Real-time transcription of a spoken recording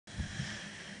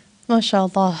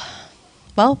MashaAllah.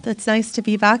 Well, it's nice to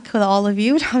be back with all of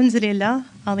you, alhamdulillah,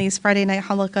 on these Friday night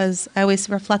halaqas. I always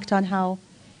reflect on how,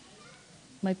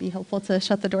 might be helpful to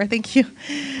shut the door, thank you.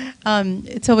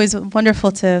 It's always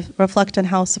wonderful to reflect on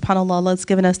how, subhanAllah, Allah has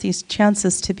given us these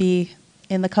chances to be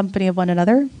in the company of one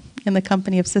another, in the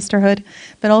company of sisterhood,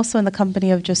 but also in the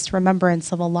company of just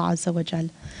remembrance of Allah Azza wa Jal.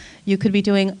 You could be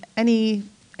doing any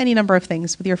number of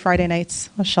things with your Friday nights,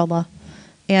 mashallah.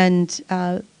 And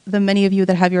the many of you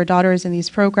that have your daughters in these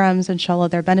programs, inshallah,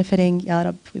 they're benefiting. Ya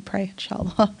Rab, we pray,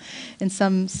 inshallah, in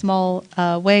some small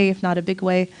way, if not a big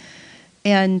way.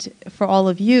 And for all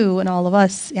of you and all of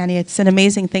us, yani, it's an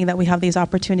amazing thing that we have these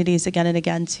opportunities again and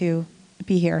again to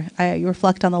be here. I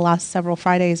reflect on the last several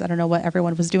Fridays. I don't know what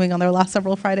everyone was doing on their last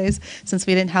several Fridays since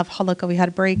we didn't have Halaqa, we had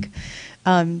a break.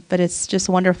 But it's just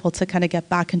wonderful to kind of get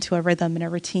back into a rhythm and a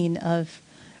routine of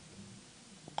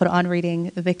Quran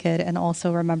reading, dhikr, and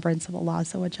also remembrance of Allah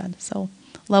Azza wa Jal. So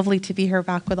lovely to be here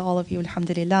back with all of you,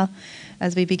 alhamdulillah,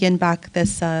 as we begin back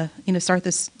this, start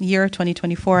this year,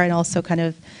 2024, and also kind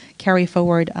of carry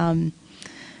forward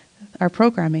our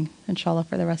programming, inshallah,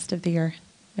 for the rest of the year.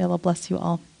 May Allah bless you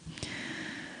all.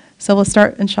 So we'll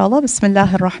start, inshallah, Bismillah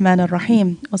ar-Rahman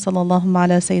ar-Rahim. Wa sallallahu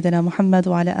ala Sayyidina Muhammad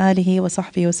wa ala alihi wa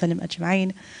sahbihi wa sallam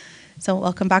ajma'in. So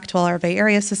welcome back to all our Bay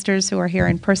Area sisters who are here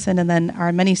in person, and then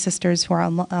our many sisters who are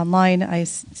online. I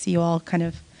see you all kind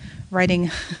of writing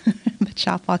in the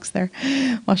chat box there.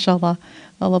 MashaAllah.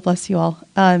 Allah bless you all.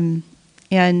 I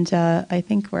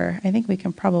think we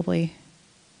can probably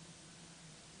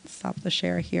stop the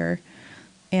share here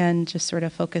and just sort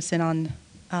of focus in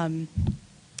on,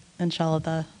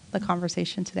 inshallah, the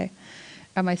conversation today.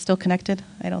 Am I still connected?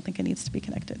 I don't think it needs to be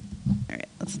connected. All right,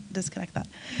 let's disconnect that.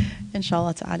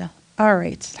 Inshallah ta'ala. All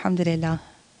right, alhamdulillah.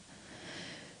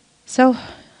 So,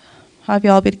 how have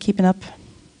you all been keeping up?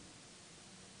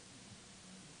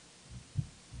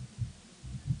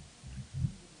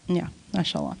 Yeah,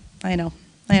 mashallah. I know.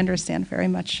 I understand very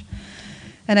much.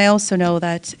 And I also know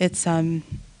that it's,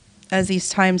 as these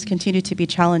times continue to be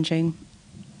challenging,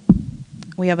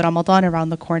 we have Ramadan around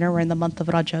the corner. We're in the month of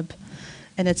Rajab.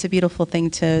 And it's a beautiful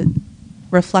thing to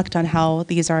reflect on how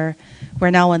we're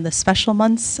now in the special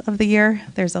months of the year.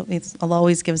 Allah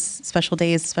always gives special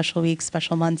days, special weeks,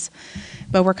 special months.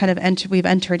 But we're kind of we've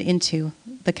entered into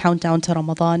the countdown to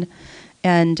Ramadan.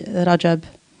 And Rajab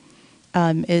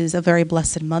is a very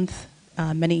blessed month.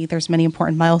 There's many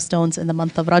important milestones in the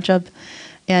month of Rajab.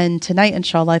 And tonight,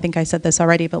 inshallah, I think I said this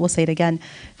already, but we'll say it again.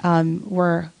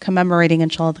 We're commemorating,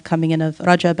 inshallah, the coming in of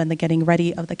Rajab and the getting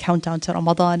ready of the countdown to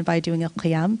Ramadan by doing a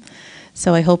qiyam.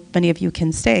 So I hope many of you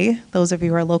can stay, those of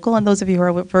you who are local, and those of you who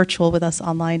are virtual with us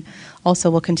online also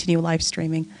will continue live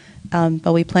streaming.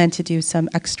 But we plan to do some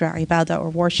extra ibadah or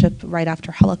worship right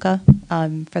after Halaqa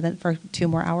for 2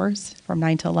 more hours, from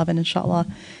 9 to 11, inshallah.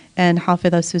 And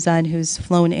Hafidha Suzanne, who's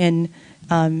flown in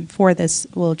for this,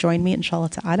 will join me, inshallah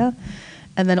ta'ala.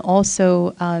 And then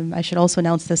also, I should also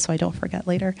announce this so I don't forget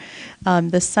later.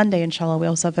 This Sunday, inshallah, we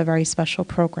also have a very special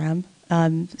program.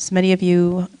 So many of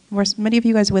you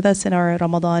guys with us in our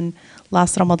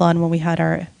last Ramadan when we had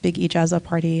our big Ijazah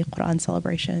party, Quran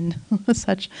celebration,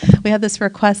 such. We had this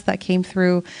request that came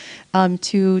through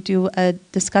to do a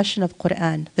discussion of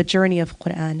Quran, the journey of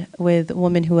Quran, with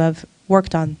women who have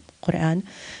worked on Quran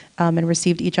and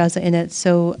received Ijazah in it.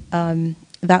 So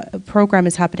that program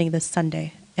is happening this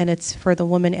Sunday. And it's for the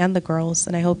women and the girls,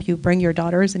 and I hope you bring your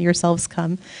daughters and yourselves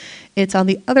come. It's on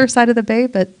the other side of the bay,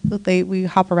 but we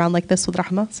hop around like this with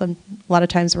Rahmah, so a lot of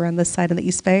times we're on this side of the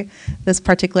East Bay. This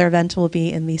particular event will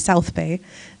be in the South Bay.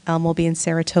 We'll be in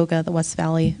Saratoga, the West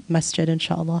Valley Masjid,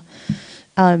 inshallah,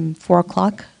 4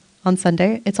 o'clock on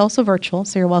Sunday. It's also virtual,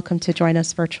 so you're welcome to join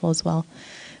us virtual as well.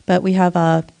 But we have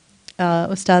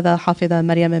Ustada Hafidha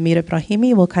Maryam Amir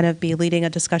Ibrahimi will kind of be leading a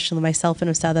discussion with myself and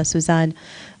Ustada Suzanne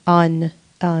on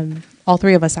all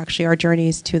 3 of us actually, our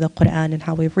journeys to the Quran and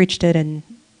how we've reached it, and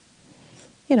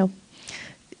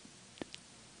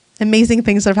amazing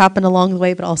things that have happened along the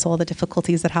way, but also all the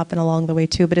difficulties that happen along the way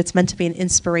too. But it's meant to be an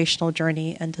inspirational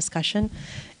journey and discussion,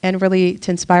 and really to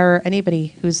inspire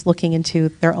anybody who's looking into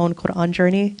their own Quran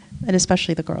journey, and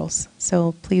especially the girls.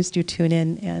 So please do tune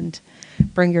in and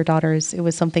bring your daughters. It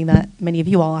was something that many of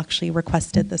you all actually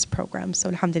requested, this program. So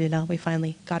alhamdulillah, we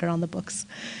finally got it on the books,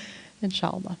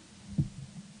 inshallah.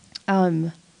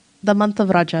 The month of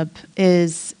Rajab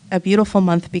is a beautiful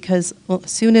month because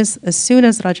as soon as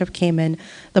Rajab came in,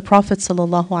 the Prophet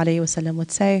ﷺ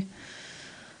would say,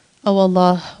 "Oh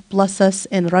Allah, bless us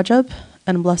in Rajab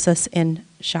and bless us in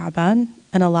Sha'ban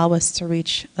and allow us to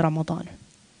reach Ramadan."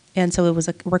 And so it was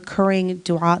a recurring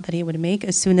dua that he would make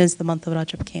as soon as the month of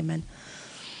Rajab came in.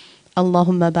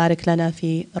 اللهم بارك لنا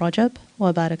في رجب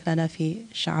وبارك لنا في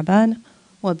شعبان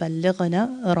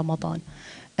وبلغنا رمضان.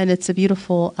 And it's a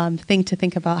beautiful thing to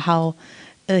think about how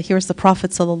here's the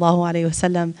Prophet sallallahu alaihi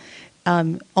wasallam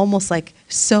almost like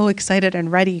so excited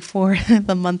and ready for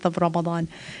the month of Ramadan,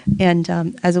 and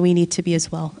as we need to be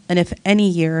as well. And if any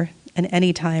year and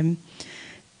any time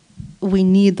we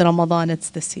need the Ramadan, it's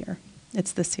this year.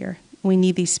 It's this year. We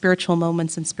need these spiritual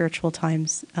moments and spiritual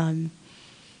times.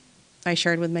 I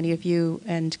shared with many of you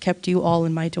and kept you all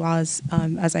in my du'as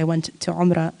as I went to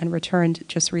Umrah and returned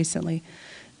just recently.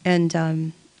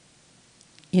 And,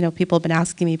 people have been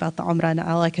asking me about the Umrah, and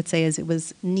all I could say is it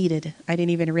was needed. I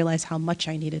didn't even realize how much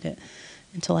I needed it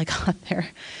until I got there.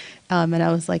 And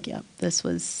I was like, yeah, this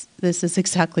is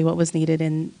exactly what was needed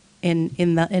in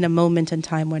a moment in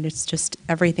time when it's just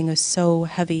everything is so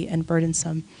heavy and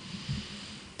burdensome.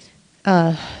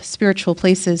 Spiritual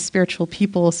places, spiritual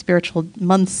people, spiritual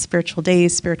months, spiritual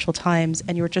days, spiritual times,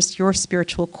 and your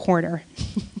spiritual corner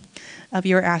of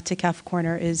your i'tikaf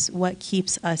corner is what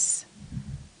keeps us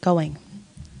going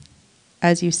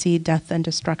as you see death and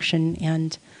destruction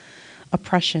and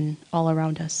oppression all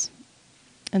around us.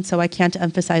 And so I can't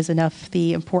emphasize enough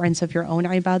the importance of your own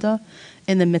ibadah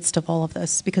in the midst of all of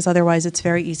this, because otherwise it's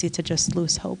very easy to just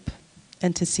lose hope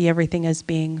and to see everything as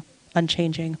being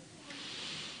unchanging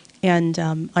and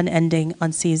unending,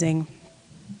 unceasing.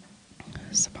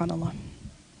 SubhanAllah.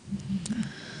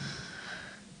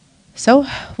 So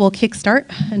we'll kickstart,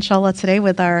 inshallah, today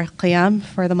with our qiyam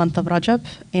for the month of Rajab.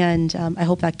 And I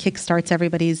hope that kickstarts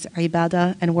everybody's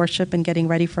ibadah and worship and getting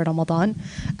ready for Ramadan.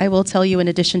 I will tell you, in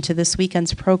addition to this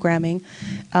weekend's programming,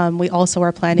 we also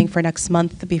are planning for next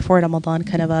month, before Ramadan,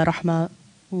 kind of a Rahmah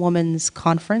Women's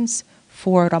Conference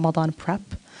for Ramadan prep.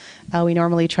 We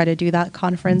normally try to do that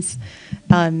conference,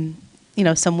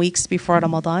 some weeks before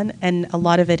Ramadan. And a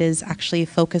lot of it is actually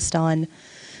focused on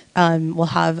we'll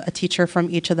have a teacher from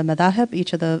each of the madhahib,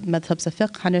 each of the madhabs of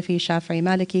fiqh, Hanafi, Shafi'i,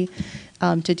 Maliki,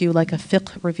 to do like a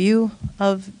fiqh review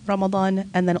of Ramadan,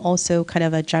 and then also kind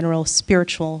of a general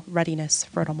spiritual readiness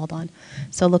for Ramadan.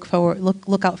 So look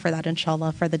out for that,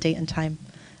 inshallah, for the date and time.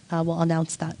 We'll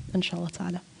announce that, inshallah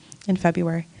ta'ala, in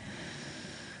February.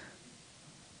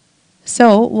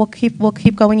 So we'll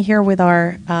keep going here with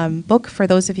our book. For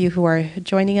those of you who are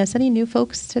joining us, any new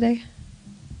folks today?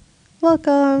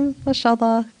 Welcome,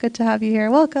 mashallah. Good to have you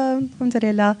here. Welcome,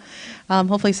 alhamdulillah.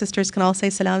 Hopefully sisters can all say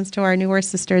salams to our newer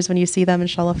sisters when you see them,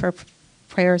 inshallah, for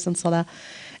prayers and salah.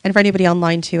 And for anybody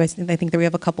online too, I think that we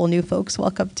have a couple new folks.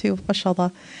 Welcome too,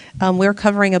 mashallah. We're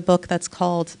covering a book that's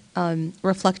called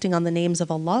Reflecting on the Names of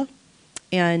Allah.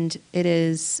 And it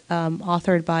is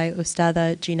authored by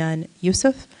Ustada Jinan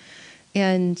Yusuf.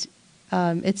 And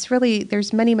it's really,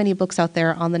 there's many, many books out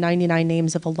there on the 99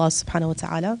 names of Allah subhanahu wa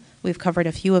ta'ala. We've covered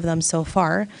a few of them so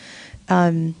far.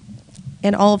 And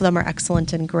all of them are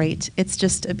excellent and great. It's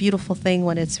just a beautiful thing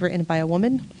when it's written by a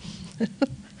woman.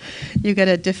 You get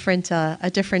a different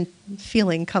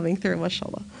feeling coming through,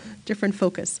 mashallah, different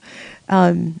focus.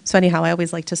 So anyhow, I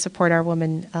always like to support our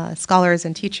women scholars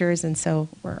and teachers, and so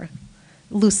we're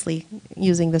loosely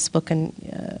using this book and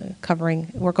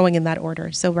we're going in that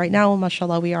order. So right now,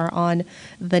 mashallah, we are on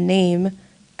the name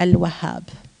Al-Wahab,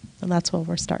 and that's where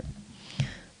we'll start.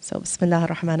 So Bismillah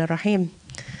ar-Rahman ar-Rahim.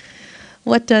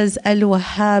 What does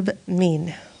Al-Wahab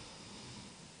mean?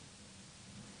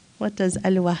 What does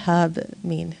Al-Wahab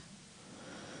mean?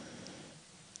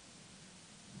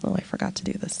 Oh, I forgot to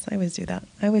do this. I always do that.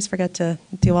 I always forget to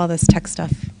do all this tech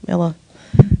stuff. May Allah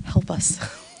help us.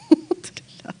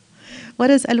 What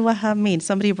does Al-Wahab mean?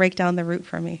 Somebody break down the root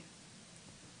for me.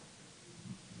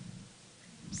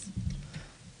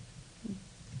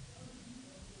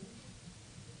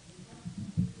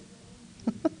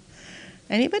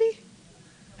 Anybody?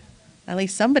 At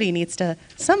least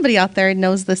somebody out there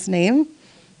knows this name,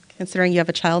 considering you have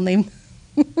a child named.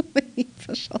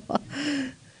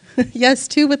 Yes,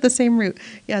 two with the same root.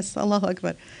 Yes, Allahu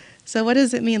Akbar. So what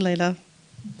does it mean, Layla?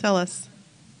 Tell us.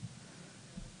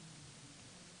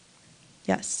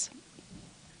 Yes.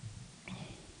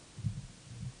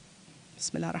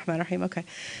 Bismillah ar-Rahman ar-Rahim. Okay.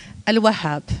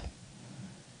 Al-Wahab.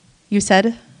 You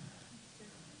said?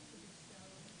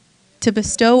 To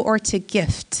bestow or to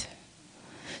gift.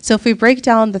 So if we break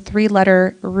down the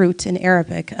three-letter root in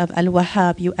Arabic of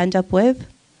Al-Wahab, you end up with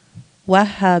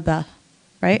Wahaba,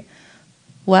 right?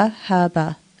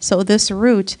 Wahaba. So this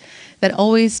root that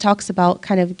always talks about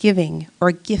kind of giving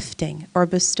or gifting or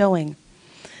bestowing.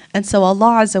 And so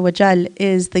Allah Azza wa Jal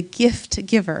is the gift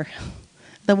giver,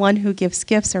 the one who gives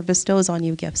gifts or bestows on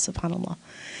you gifts, subhanAllah.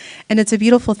 And it's a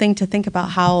beautiful thing to think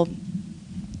about how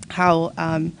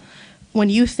when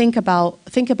you think about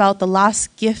the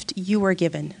last gift you were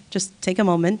given. Just take a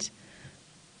moment.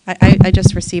 I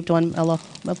just received one. Allah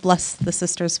bless the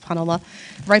sisters, subhanAllah,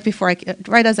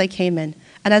 right as I came in.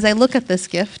 And as I look at this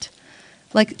gift,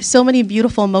 like so many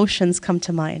beautiful emotions come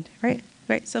to mind, right?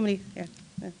 Right? So many, yeah.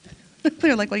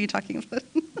 They're like, what are you talking about?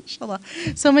 Inshallah.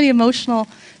 So many emotional,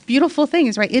 beautiful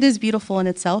things, right? It is beautiful in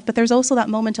itself, but there's also that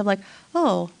moment of like,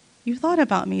 oh, you thought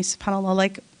about me, subhanAllah.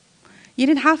 Like, you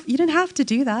didn't have to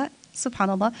do that,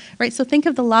 subhanAllah, right? So think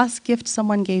of the last gift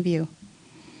someone gave you.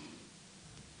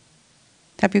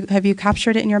 Have you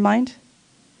captured it in your mind?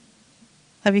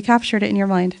 Have you captured it in your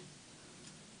mind?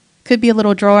 Could be a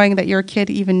little drawing that your kid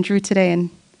even drew today, and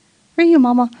where are you,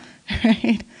 mama?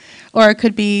 Right? Or it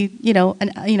could be,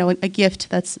 a gift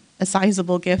that's a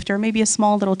sizable gift, or maybe a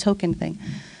small little token thing.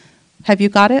 Have you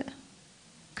got it?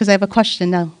 Because I have a question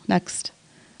now, next.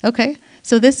 Okay,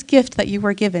 so this gift that you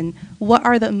were given, what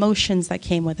are the emotions that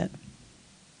came with it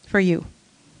for you?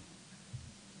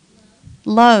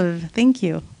 Love, thank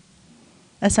you.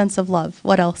 A sense of love.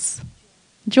 What else?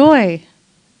 Joy.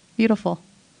 Beautiful.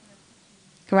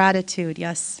 Gratitude,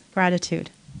 yes, gratitude.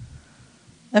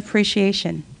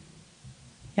 Appreciation.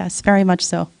 Yes, very much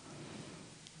so.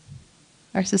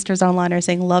 Our sisters online are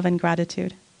saying love and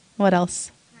gratitude. What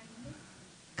else?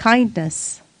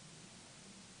 Kindness.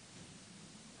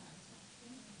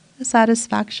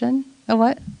 Satisfaction. A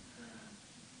what?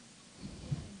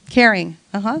 Caring.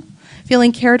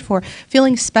 Feeling cared for.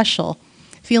 Feeling special.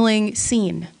 Feeling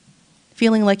seen.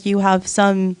 Feeling like you have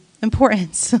some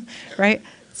importance, right?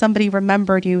 Somebody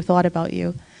remembered you, thought about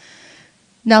you.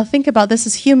 Now think about this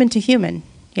as human to human,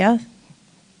 yeah?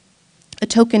 A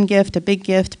token gift, a big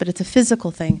gift, but it's a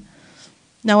physical thing.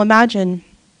 Now imagine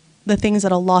the things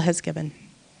that Allah has given.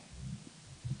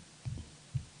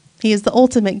 He is the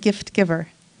ultimate gift giver.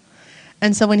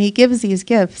 And so when He gives these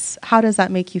gifts, how does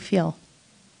that make you feel?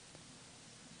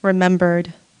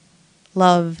 Remembered,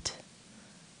 loved,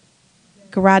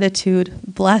 gratitude,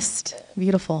 blessed,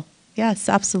 beautiful. Yes,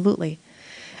 absolutely.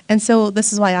 And so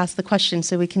this is why I asked the question,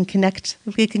 so we can connect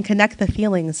the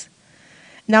feelings.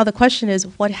 Now the question is,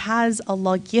 what has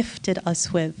Allah gifted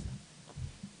us with?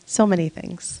 So many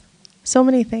things. So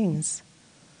many things.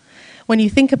 When you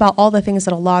think about all the things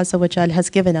that Allah Azza wa Jal has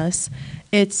given us,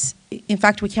 in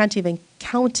fact, we can't even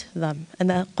count them. And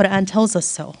the Quran tells us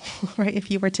so, right? If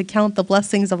you were to count the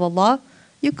blessings of Allah,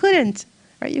 you couldn't,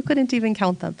 right? You couldn't even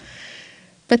count them.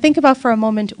 But think about for a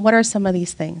moment, what are some of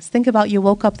these things? Think about you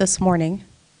woke up this morning.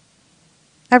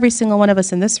 Every single one of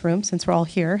us in this room, since we're all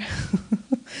here,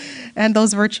 and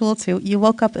those virtual too, you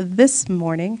woke up this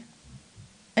morning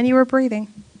and you were breathing.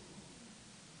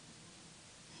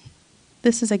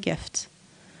 This is a gift.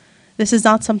 This is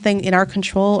not something in our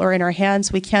control or in our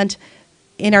hands. We can't,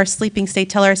 in our sleeping state,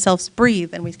 tell ourselves,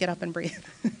 breathe, and we get up and breathe.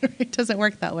 It doesn't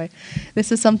work that way.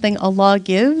 This is something Allah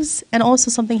gives and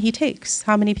also something He takes.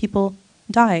 How many people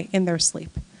die in their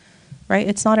sleep? Right?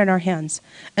 It's not in our hands.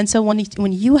 And so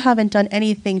when you haven't done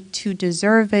anything to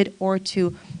deserve it or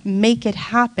to make it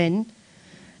happen,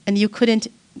 and you couldn't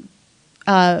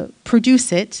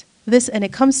produce it, and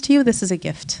it comes to you, this is a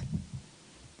gift.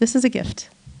 This is a gift.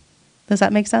 Does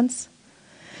that make sense?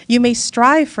 You may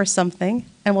strive for something,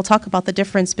 and we'll talk about the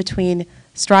difference between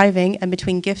striving and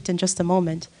between gift in just a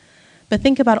moment. But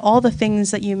think about all the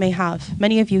things that you may have.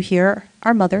 Many of you here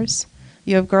are mothers.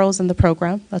 You have girls in the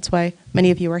program. That's why many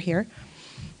of you are here.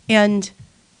 And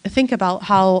think about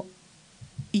how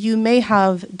you may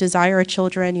have desired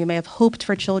children, you may have hoped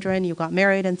for children, you got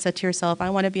married and said to yourself, I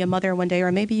want to be a mother one day,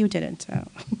 or maybe you didn't.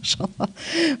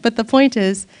 But the point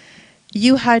is,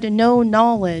 you had no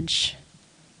knowledge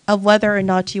of whether or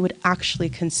not you would actually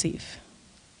conceive.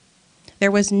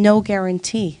 There was no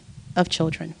guarantee of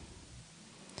children.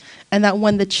 And that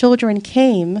when the children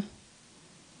came,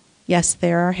 yes,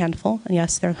 they're a handful, and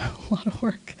yes, they're a lot of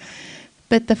work.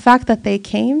 But the fact that they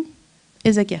came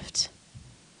is a gift.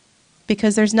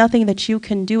 Because there's nothing that you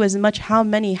can do as much. How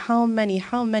many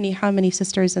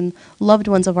sisters and loved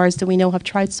ones of ours do we know have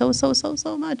tried so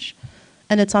much?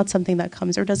 And it's not something that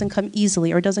comes, or doesn't come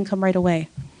easily, or doesn't come right away.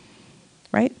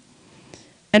 Right?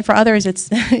 And for others, it's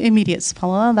immediate.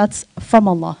 SubhanAllah, that's from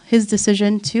Allah. His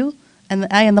decision to, and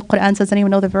the ayah in the Quran says,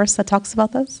 anyone know the verse that talks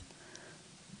about this?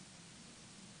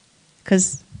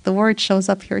 Because the word shows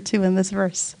up here too in this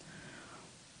verse.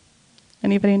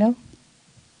 Anybody know?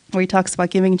 Where He talks about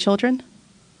giving children?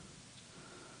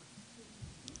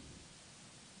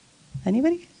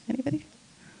 Anybody?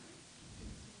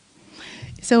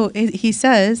 So He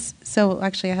says, so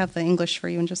actually I have the English for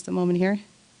you in just a moment here.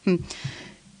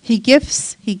 He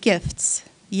gifts,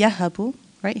 yahabu,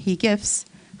 right? He gifts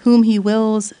whom He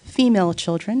wills female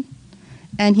children,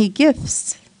 and he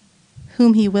gifts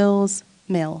whom he wills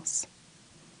males.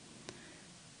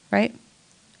 Right?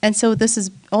 And so this is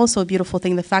also a beautiful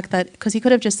thing, the fact that, because he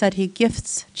could have just said he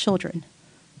gifts children,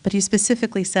 but he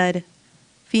specifically said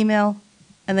female,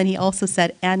 and then he also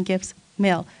said and gifts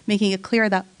male, making it clear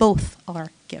that both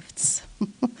are gifts,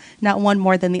 not one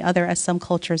more than the other, as some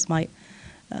cultures might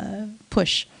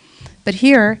push. But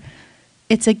here,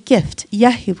 it's a gift,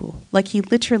 yahibu, like he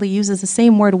literally uses the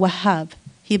same word, wahab.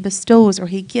 He bestows or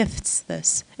he gifts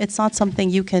this. It's not something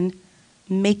you can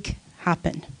make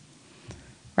happen,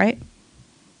 right?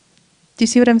 Do you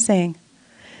see what I'm saying?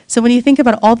 So when you think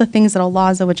about all the things that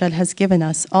Allah Azza wa Jal has given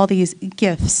us, all these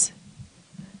gifts,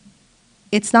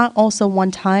 it's not also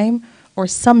one time or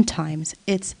sometimes,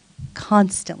 it's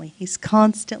constantly. He's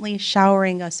constantly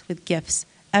showering us with gifts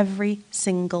every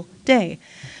single day.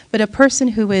 But a person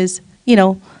who is,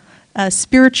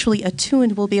 spiritually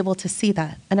attuned will be able to see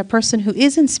that. And a person who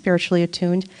isn't spiritually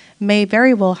attuned may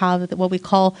very well have what we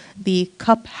call the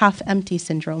cup half empty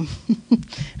syndrome,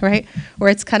 right? Where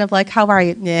it's kind of like, how are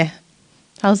you? Nah.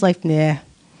 How's life? Nah.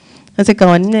 How's it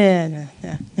going? Nah, nah,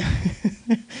 nah.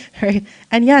 Right?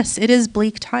 And yes, it is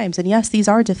bleak times. And yes, these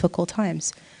are difficult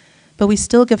times. But we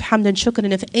still give hamd and shukr.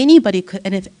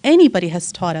 And if anybody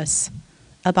has taught us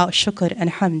about shukr and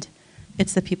hamd,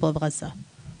 it's the people of Gaza.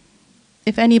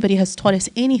 If anybody has taught us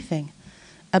anything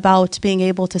about being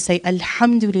able to say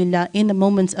Alhamdulillah in the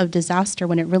moments of disaster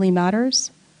when it really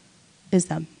matters, is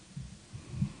them.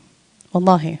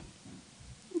 Wallahi.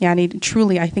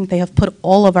 Truly, I think they have put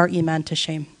all of our iman to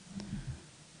shame.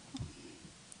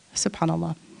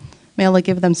 Subhanallah. May Allah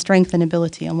give them strength and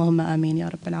ability. Allahumma ameen ya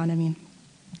Rabbil Alameen.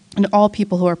 And all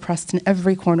people who are oppressed in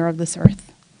every corner of this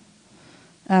earth.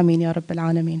 Ameen ya Rabbil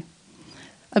Alameen.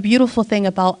 A beautiful thing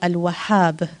about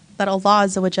Al-Wahab, that Allah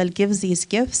Azza wa Jal gives these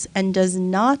gifts and does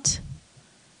not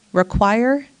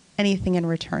require anything in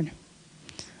return.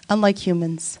 Unlike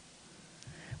humans.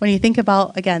 When you think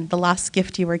about, again, the last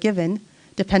gift you were given,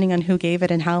 depending on who gave it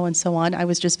and how and so on, I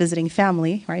was just visiting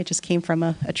family, right? I just came from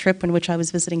a trip in which I was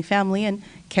visiting family and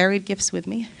carried gifts with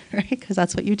me, right? Because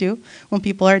that's what you do. When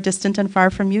people are distant and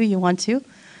far from you, you want to,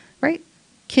 right?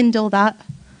 Kindle that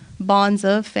bonds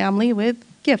of family with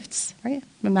gifts, right?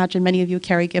 Imagine many of you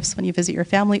carry gifts when you visit your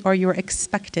family, or you're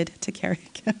expected to carry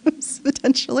gifts,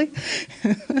 potentially.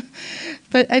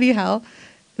 But anyhow,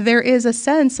 there is a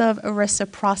sense of a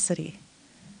reciprocity.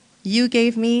 You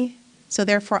gave me, so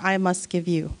therefore I must give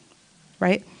you,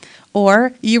 right?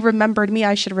 Or you remembered me,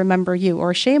 I should remember you.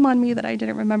 Or shame on me that I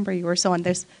didn't remember you, or so on.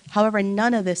 However,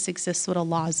 none of this exists with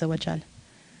Allah Azza wa Jal.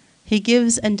 He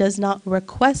gives and does not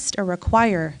request or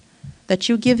require that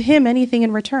you give him anything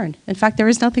in return. In fact, there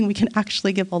is nothing we can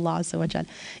actually give Allah Azza wa Jal.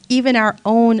 Even our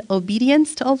own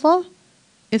obedience to Allah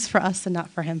is for us and not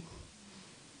for him.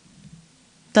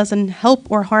 Doesn't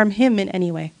help or harm him in any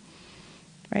way,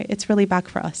 right? It's really back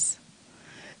for us.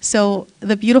 So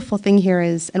the beautiful thing here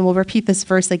is, and we'll repeat this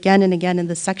verse again and again in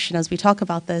this section as we talk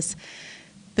about this,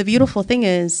 the beautiful thing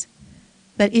is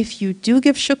that if you do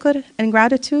give shukr and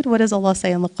gratitude, what does Allah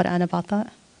say in the Quran about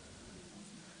that?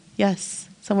 Yes.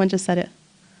 Someone just said it.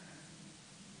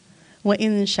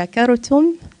 وَإِن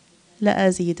شَكَرْتُمْ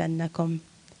لَأَزِيدَنَّكُمْ.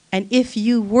 And if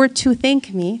you were to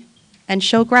thank me and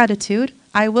show gratitude,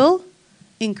 I will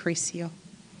increase you.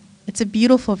 It's a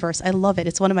beautiful verse. I love it.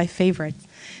 It's one of my favorites.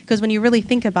 Because when you really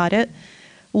think about it,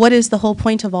 what is the whole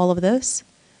point of all of this?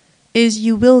 Is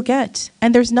you will get.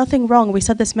 And there's nothing wrong. We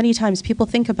said this many times. People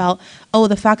think about,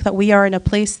 the fact that we are in a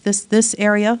place, this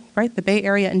area, right, the Bay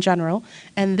Area in general,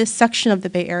 and this section of the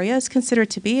Bay Area is considered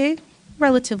to be a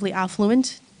relatively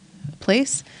affluent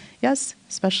place, yes,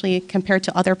 especially compared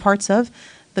to other parts of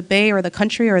the Bay or the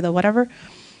country or the whatever.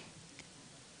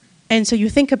 And so you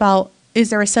think about,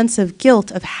 is there a sense of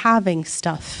guilt of having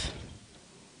stuff?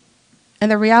 And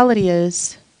the reality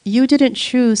is, you didn't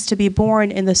choose to be born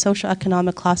in the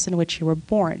socioeconomic class in which you were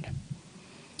born,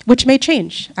 which may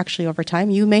change, actually, over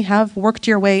time. You may have worked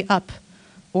your way up,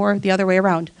 or the other way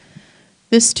around.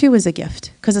 This, too, is a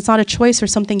gift, because it's not a choice or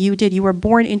something you did. You were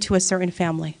born into a certain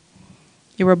family.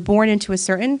 You were born into a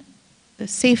certain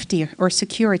safety or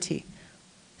security.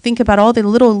 Think about all the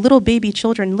little baby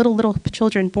children, little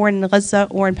children born in Gaza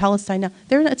or in Palestine now.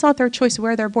 It's not their choice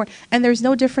where they're born. And there's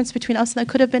no difference between us and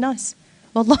that could have been us.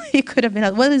 Wallahi, it could have been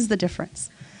us. What is the difference?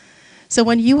 So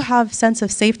when you have sense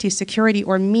of safety, security,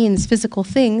 or means, physical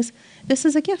things, this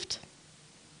is a gift.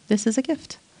 This is a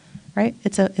gift, right?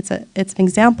 It's an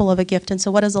example of a gift. And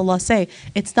so what does Allah say?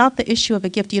 It's not the issue of a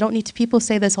gift. You don't need to, people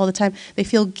say this all the time. They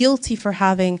feel guilty for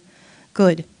having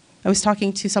good. I was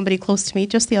talking to somebody close to me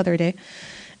just the other day,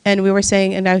 And we were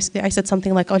saying, and I said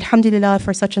something like, Alhamdulillah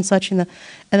for such and such, and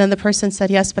then the person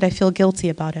said, yes, but I feel guilty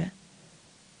about it.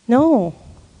 No.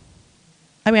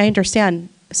 I mean, I understand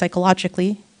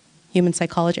psychologically, human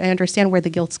psychology, I understand where the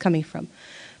guilt's coming from.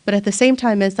 But at the same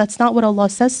time, that's not what Allah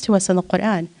says to us in the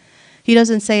Quran. He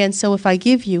doesn't say, and so if I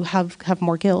give you, have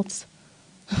more guilt.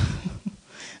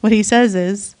 What he says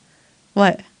is,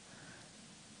 what?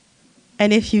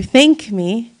 And if you thank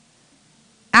me,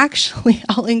 actually,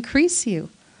 I'll increase you.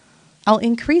 I'll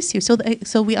increase you.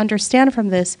 So we understand from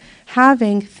this,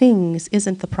 having things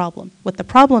isn't the problem. What the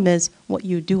problem is, what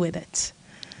you do with it.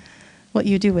 What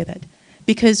you do with it.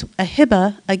 Because a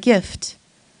hibah, a gift,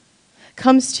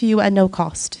 comes to you at no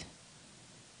cost.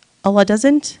 Allah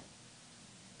doesn't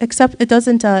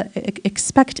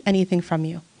expect anything from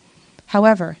you.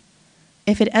 However,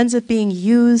 if it ends up being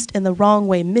used in the wrong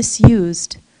way,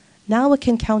 misused, now it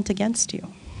can count against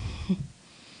you.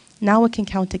 Now it can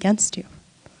count against you.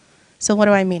 So what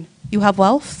do I mean? You have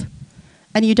wealth,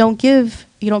 and you don't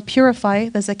purify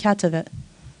the zakat of it.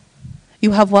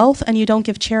 You have wealth, and you don't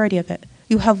give charity of it.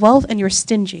 You have wealth, and you're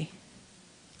stingy.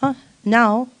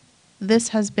 Now, this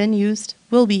has been used,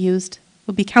 will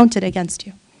be counted against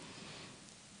you.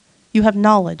 You have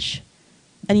knowledge,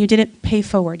 and you didn't pay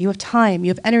forward. You have time,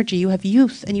 you have energy, you have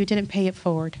youth, and you didn't pay it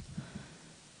forward.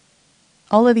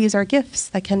 All of these are gifts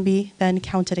that can be then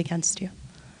counted against you.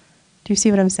 Do you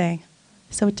see what I'm saying?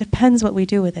 So it depends what we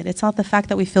do with it. It's not the fact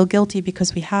that we feel guilty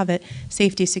because we have it,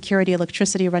 safety, security,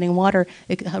 electricity, running water,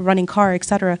 running car,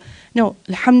 etc. No,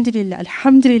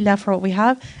 alhamdulillah for what we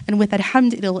have, and with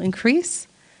alhamd it'll increase.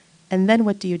 And then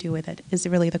what do you do with it is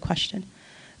really the question.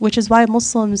 Which is why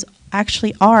Muslims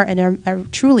actually are, and are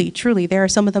truly, they are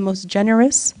some of the most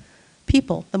generous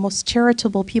people, the most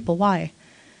charitable people. Why?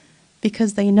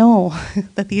 Because they know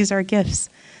that these are gifts,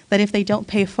 that if they don't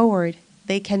pay forward,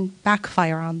 they can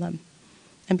backfire on them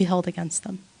and be held against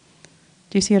them.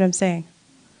 Do you see what I'm saying?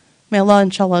 May Allah,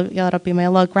 inshallah, Ya Rabbi, may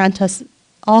Allah grant us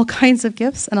all kinds of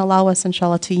gifts and allow us,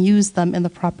 inshallah, to use them in the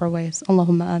proper ways.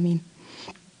 Allahumma ameen.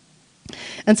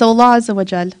 And so Allah Azza wa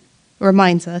Jal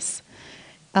reminds us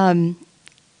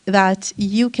that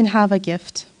you can have a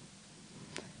gift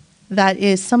that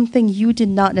is something you did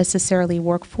not necessarily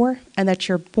work for and that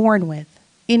you're born with.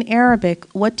 In Arabic,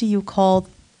 what do you call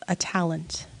a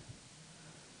talent?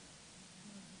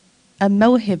 A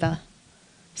mawhiba,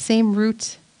 same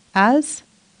root as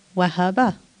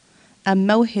wahaba. A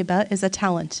mawhiba is a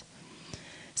talent.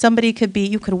 Somebody could be,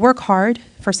 you could work hard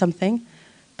for something,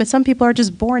 but some people are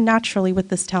just born naturally with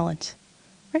this talent,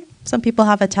 right? Some people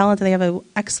have a talent and they have an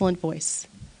excellent voice.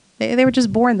 They were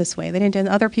just born this way. They didn't. And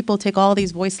other people take all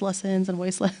these voice lessons,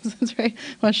 right?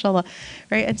 MashaAllah,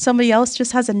 right? And somebody else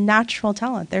just has a natural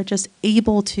talent. They're just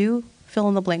able to fill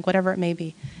in the blank, whatever it may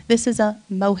be. This is a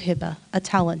mawhiba, a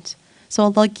talent. So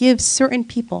Allah gives certain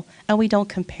people, and we don't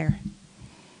compare.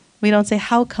 We don't say,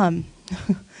 how come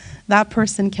that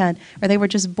person can, or they were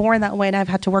just born that way and I've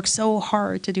had to work so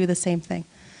hard to do the same thing.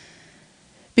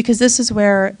 Because this is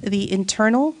where the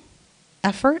internal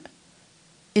effort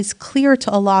is clear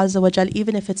to Allah Azza wa Jal,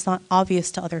 even if it's not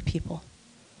obvious to other people.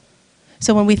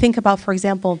 So when we think about, for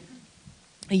example,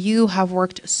 you have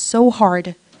worked so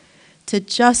hard to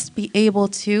just be able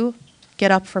to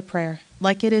get up for prayer.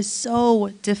 Like it is so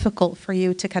difficult for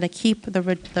you to kind of keep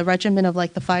the regimen of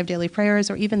like the 5 daily prayers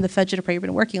or even the Fajr prayer. You've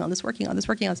been working on this.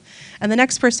 And the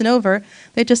next person over,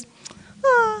 they just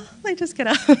get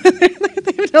up.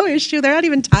 They have no issue. They're not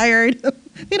even tired.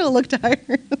 They don't look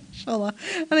tired, inshallah.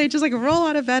 And they just like roll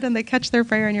out of bed and they catch their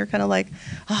prayer and you're kind of like,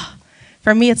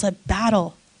 for me, it's a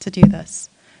battle to do this,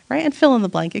 right? And fill in the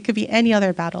blank. It could be any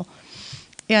other battle.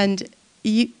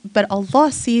 But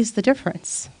Allah sees the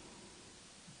difference.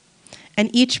 And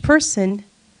each person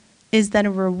is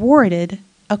then rewarded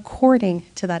according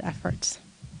to that effort.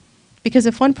 Because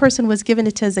if one person was given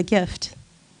it as a gift,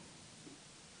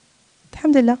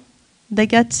 alhamdulillah, they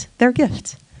get their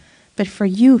gift. But for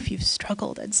you, if you've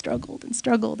struggled and struggled and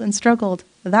struggled and struggled,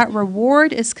 that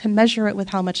reward is commensurate with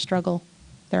how much struggle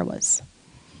there was.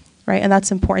 Right? And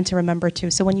that's important to remember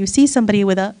too. So when you see somebody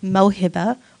with a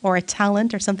mawhiba or a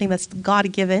talent or something that's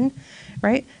God-given,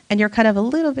 right? And you're kind of a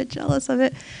little bit jealous of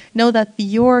it, know that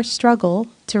your struggle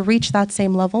to reach that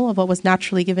same level of what was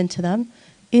naturally given to them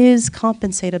is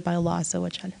compensated by Allah Azza wa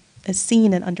Jal, is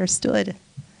seen and understood.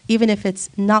 Even if it's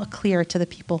not clear to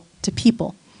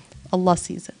people, Allah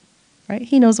sees it, right?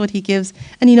 He knows what He gives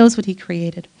and He knows what He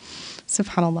created.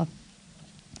 SubhanAllah.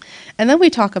 And then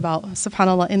we talk about,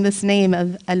 subhanAllah, in this name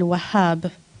of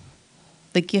Al-Wahab,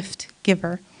 the gift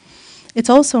giver, it's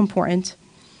also important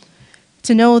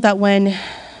to know that when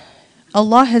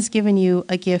Allah has given you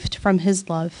a gift from His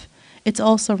love, it's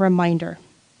also a reminder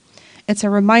It's a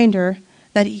reminder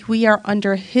that we are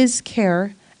under His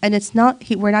care, and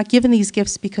we're not given these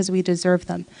gifts because we deserve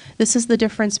them. This is the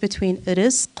difference between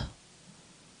rizq,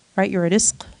 right? Your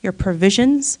rizq, your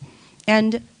provisions,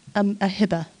 and a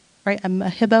hiba, right? A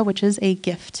hiba, which is a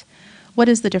gift. What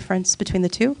is the difference between the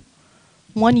two?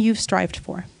 One you've strived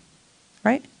for,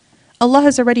 right? Allah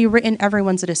has already written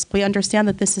everyone's rizq. We understand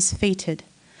that this is fated.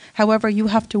 However, you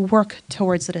have to work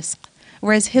towards rizq.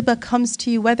 Whereas hiba comes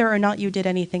to you whether or not you did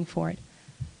anything for it.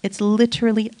 It's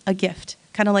literally a gift.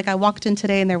 Kind of like I walked in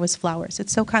today and there was flowers.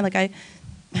 It's so kind of like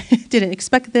I didn't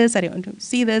expect this. I didn't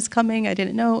see this coming. I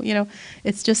didn't know,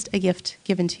 It's just a gift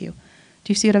given to you.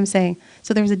 Do you see what I'm saying?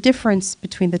 So there's a difference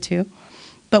between the two.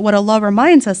 But what Allah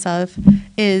reminds us of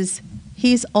is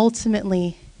He's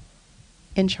ultimately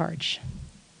in charge.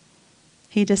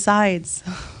 He decides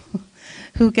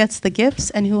who gets the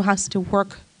gifts and who has to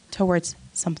work towards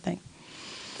something.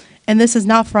 And this is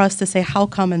not for us to say how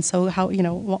come and so how,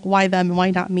 why them and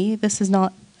why not me. This is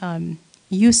not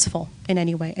useful in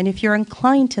any way. And if you're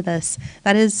inclined to this,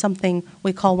 that is something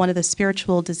we call one of the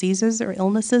spiritual diseases or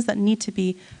illnesses that need to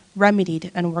be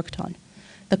remedied and worked on.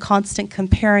 The constant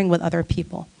comparing with other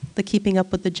people, the keeping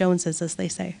up with the Joneses, as they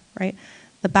say, right?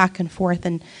 The back and forth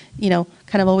and,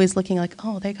 kind of always looking like,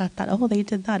 oh, they got that. Oh, they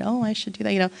did that. Oh, I should do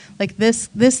that. Like this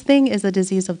thing is a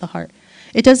disease of the heart.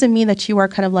 It doesn't mean that you are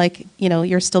kind of like,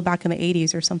 you're still back in the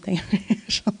 80s or something.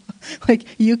 Like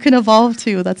you can evolve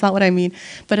too. That's not what I mean.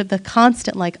 But at the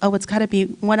constant like, oh, it's got to be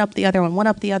one up the other one, one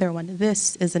up the other one.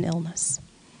 This is an illness,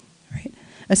 right?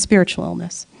 A spiritual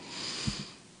illness.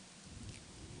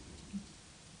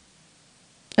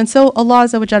 And so Allah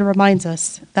Azza wa Jalla reminds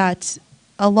us that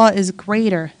Allah is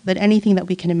greater than anything that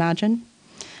we can imagine.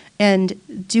 And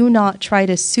do not try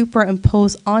to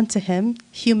superimpose onto Him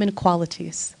human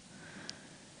qualities.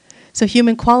 So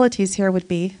human qualities here would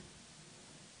be,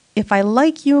 if I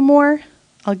like you more,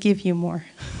 I'll give you more.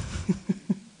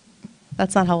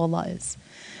 That's not how Allah is.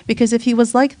 Because if He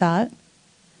was like that,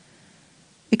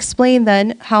 explain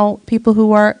then how people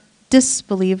who are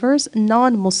disbelievers,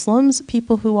 non-Muslims,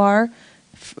 people who are,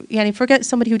 forget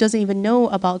somebody who doesn't even know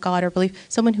about God or believe,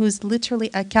 someone who is literally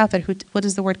a kafir. What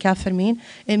does the word kafir mean?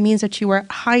 It means that you are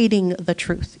hiding the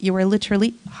truth. You are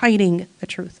literally hiding the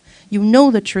truth. You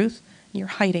know the truth, and you're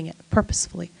hiding it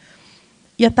purposefully.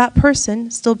 Yet that person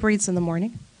still breathes in the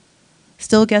morning,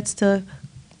 still gets to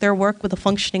their work with a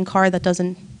functioning car that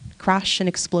doesn't crash and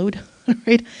explode,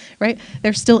 right?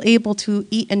 They're still able to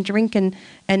eat and drink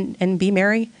and be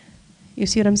merry. You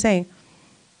see what I'm saying?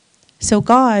 So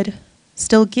God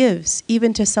still gives,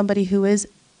 even to somebody who is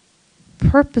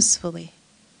purposefully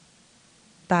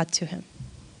bad to Him.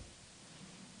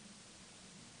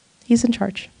 He's in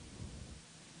charge.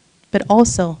 But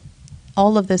also,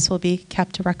 all of this will be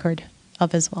kept record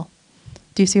of as well.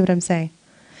 Do you see what I'm saying?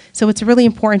 So it's really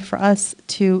important for us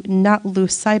to not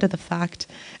lose sight of the fact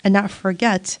and not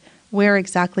forget where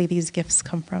exactly these gifts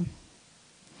come from.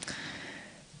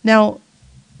 Now,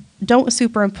 don't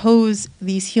superimpose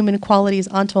these human qualities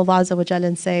onto Allah Azza wa Jalla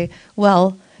and say,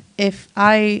 well, if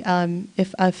I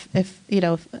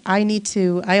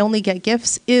only get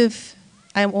gifts if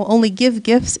I will only give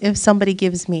gifts if somebody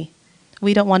gives me.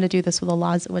 We don't want to do this with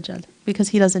Allah Azza wa Jalla because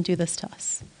He doesn't do this to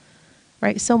us.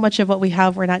 Right? So much of what we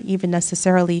have we're not even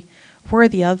necessarily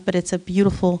worthy of, but it's a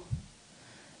beautiful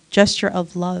gesture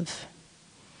of love.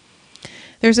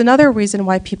 There's another reason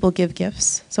why people give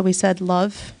gifts. So we said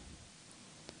love.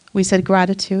 We said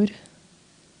gratitude.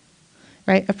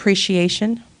 Right?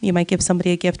 Appreciation. You might give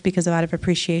somebody a gift because out of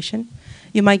appreciation.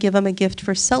 You might give them a gift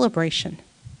for celebration,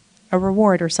 a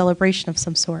reward or celebration of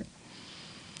some sort.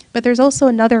 But there's also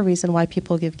another reason why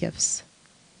people give gifts.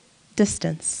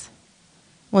 Distance.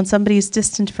 When somebody is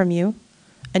distant from you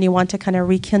and you want to kind of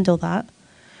rekindle that,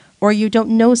 or you don't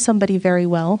know somebody very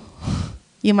well,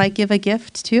 you might give a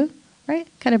gift too, right?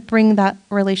 Kind of bring that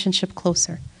relationship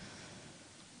closer.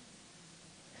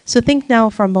 So think now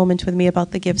for a moment with me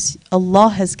about the gifts Allah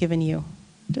has given you.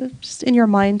 Just in your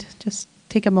mind, just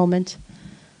take a moment.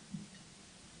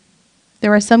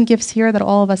 There are some gifts here that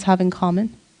all of us have in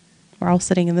common. We're all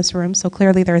sitting in this room, so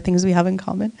clearly there are things we have in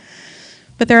common.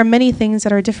 But there are many things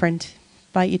that are different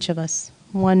by each of us,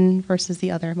 one versus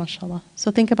the other, mashallah.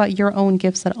 So think about your own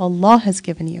gifts that Allah has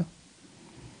given you.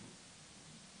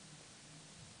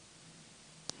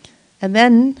 And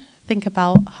then think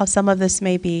about how some of this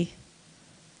may be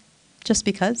just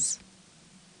because.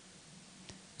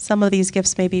 Some of these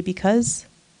gifts may be because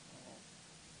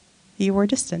you were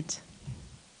distant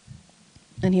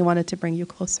and He wanted to bring you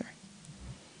closer.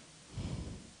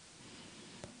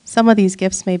 Some of these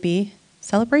gifts may be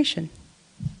celebration.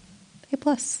 A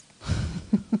plus.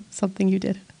 Something you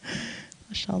did.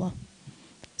 MashaAllah.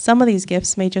 Some of these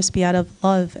gifts may just be out of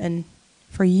love and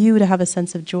for you to have a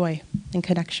sense of joy and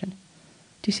connection.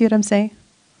 Do you see what I'm saying?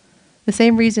 The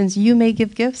same reasons you may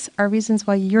give gifts are reasons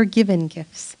why you're given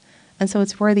gifts. And so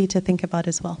it's worthy to think about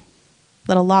as well.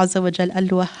 That Allah Azza wa Jal,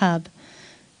 Al-Wahab,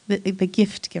 the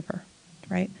gift giver,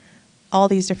 right? All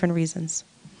these different reasons.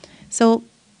 So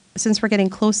since we're getting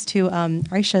close to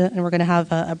Aisha and we're going to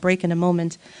have a break in a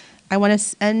moment, I want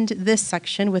to end this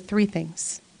section with three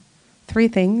things. Three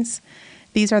things.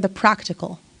 These are the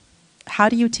practical. How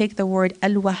do you take the word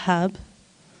Al-Wahab,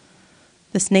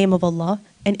 this name of Allah,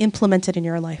 and implement it in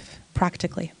your life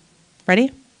practically?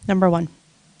 Ready? Number one.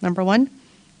 Number one,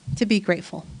 to be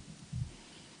grateful.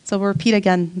 So we'll repeat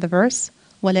again the verse.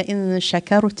 وَلَئِن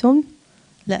شَكَرْتُمْ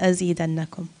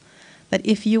لَأَزِيدَنَّكُمْ. That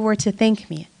if you were to thank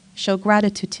me, show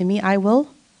gratitude to me, I will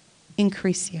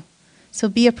increase you. So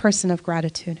be a person of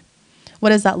gratitude. What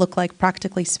does that look like,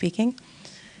 practically speaking?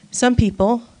 Some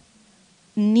people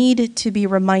need to be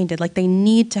reminded, like they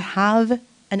need to have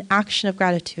an action of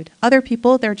gratitude. Other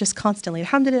people, they're just constantly,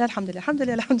 alhamdulillah, alhamdulillah,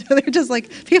 alhamdulillah, alhamdulillah. They're just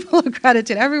like people of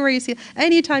gratitude. Everywhere you see,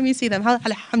 anytime you see them,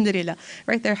 alhamdulillah,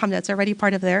 right there, alhamdulillah. It's already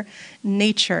part of their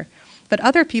nature. But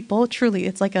other people, truly,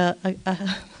 it's like a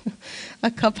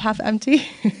cup half empty.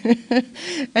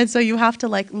 And so you have to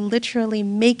like literally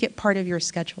make it part of your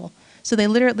schedule. So they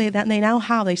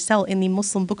sell in the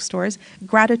Muslim bookstores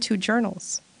gratitude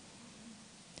journals.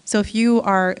 So if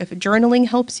journaling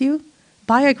helps you,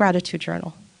 buy a gratitude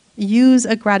journal. Use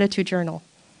a gratitude journal,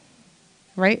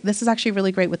 right? This is actually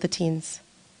really great with the teens.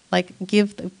 Like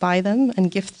buy them and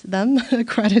gift them a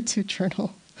gratitude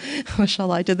journal.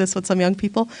 MashaAllah, I did this with some young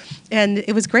people, and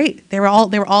it was great. They were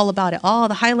all about it. All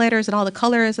the highlighters and all the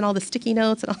colors and all the sticky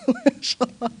notes and all.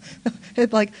 MashaAllah.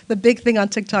 It's like the big thing on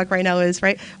TikTok right now is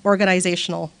right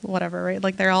organizational, whatever, right?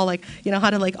 Like they're all like how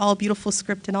to like all beautiful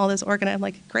script and all this organize. I'm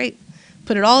like, great,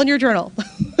 put it all in your journal,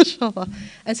 MashaAllah.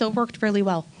 And so it worked really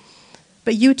well.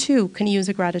 But you too can use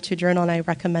a gratitude journal, and I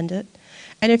recommend it.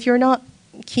 And if you're not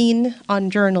keen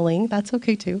on journaling, that's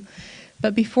okay too.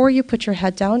 But before you put your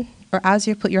head down, or as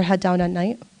you put your head down at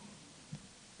night,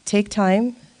 take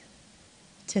time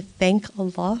to thank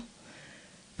Allah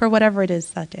for whatever it is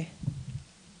that day.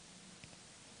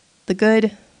 The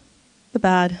good, the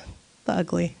bad, the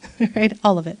ugly, right?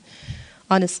 All of it,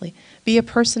 honestly. Be a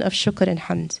person of shukr and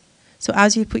hamd. So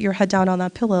as you put your head down on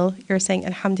that pillow, you're saying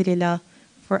Alhamdulillah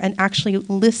and actually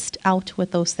list out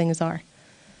what those things are.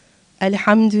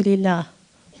 Alhamdulillah,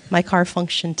 my car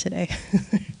functioned today.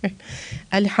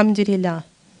 Alhamdulillah,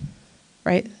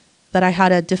 right? That I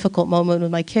had a difficult moment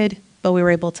with my kid, but we were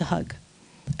able to hug.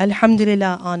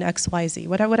 Alhamdulillah on XYZ,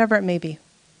 whatever it may be.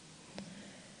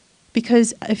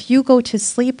 Because if you go to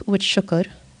sleep with shukr,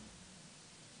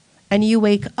 and you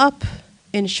wake up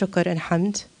in shukr and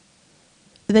hamd,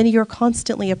 then you're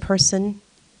constantly a person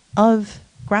of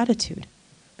gratitude.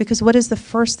 Because what is the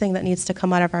first thing that needs to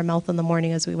come out of our mouth in the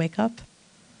morning as we wake up?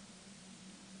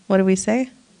 What do we say?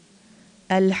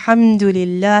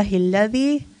 Alhamdulillahi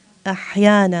alladhi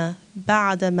ahyana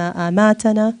ba'dama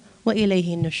amatana wa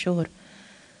ilayhi nushur.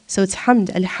 So it's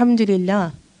hamd,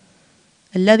 alhamdulillah.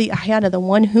 Alladhi ahyana, the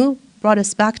one who brought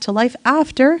us back to life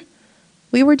after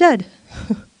we were dead.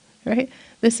 Right?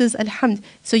 This is alhamd.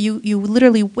 So you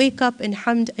literally wake up in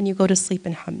hamd and you go to sleep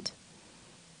in hamd.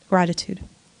 Gratitude.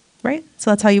 Right? So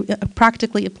that's how you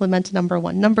practically implement number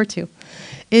one. Number two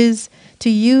is to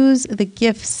use the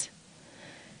gifts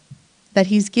that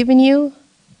He's given you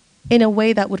in a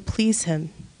way that would please Him.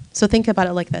 So think about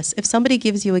it like this. If somebody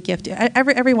gives you a gift,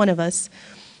 every one of us,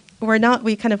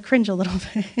 we kind of cringe a little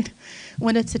bit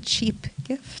when it's a cheap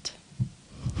gift.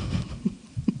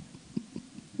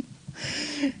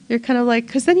 You're kind of like,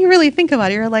 because then you really think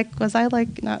about it. You're like, was I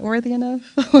like not worthy enough?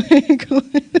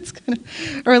 It's kind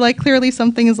of, or like clearly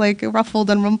something is like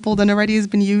ruffled and rumpled and already has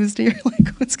been used. And you're like,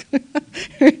 what's going on?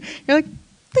 You're like,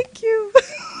 thank you.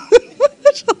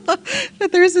 That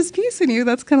there's this piece in you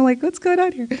that's kind of like, what's going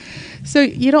on here? So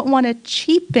you don't want to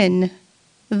cheapen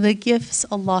the gifts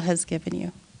Allah has given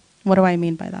you. What do I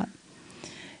mean by that?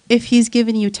 If He's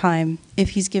given you time, if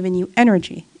He's given you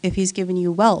energy, if He's given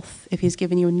you wealth, if He's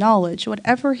given you knowledge,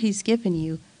 whatever He's given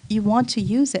you, you want to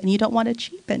use it and you don't want to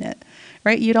cheapen it,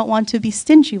 right? You don't want to be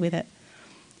stingy with it.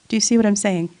 Do you see what I'm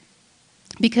saying?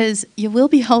 Because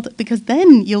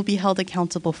then you'll be held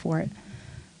accountable for it.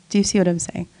 Do you see what I'm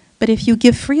saying? But if you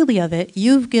give freely of it,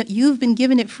 you've been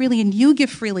given it freely and you give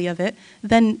freely of it,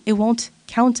 then it won't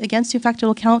count against you. In fact, it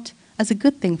will count as a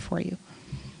good thing for you.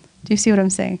 Do you see what I'm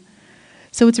saying?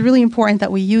 So it's really important that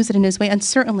we use it in His way, and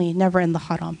certainly never in the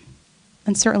haram.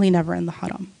 And certainly never in the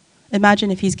haram.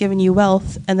 Imagine if He's given you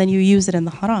wealth and then you use it in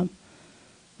the haram,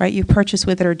 right? You purchase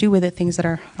with it or do with it things that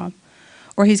are haram.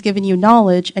 or he's given you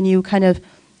knowledge and you kind of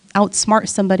outsmart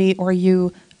somebody, or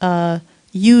you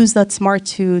use that smart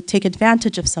to take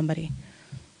advantage of somebody.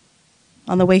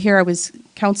 On the way here, I was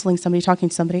counseling somebody, talking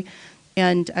to somebody,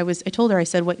 and I told her, I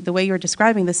said, the way you're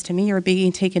describing this to me, you're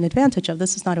being taken advantage of.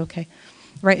 This is not okay,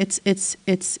 right?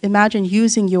 It's imagine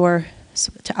using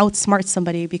to outsmart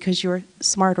somebody because you're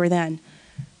smarter than,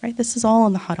 right? This is all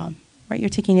in the haram, right? You're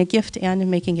taking a gift and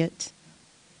making it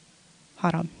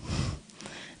haram.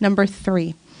 Number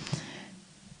 3,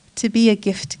 to be a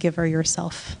gift giver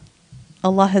yourself.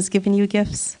 Allah has given you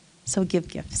gifts, so give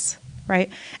gifts, right?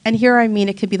 And here I mean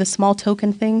it could be the small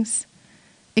token things.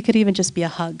 It could even just be a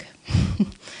hug.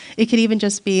 It could even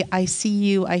just be, I see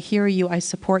you, I hear you, I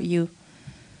support you,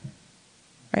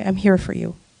 right? I'm here for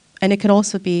you. And it could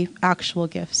also be actual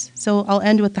gifts. So I'll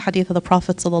end with the hadith of the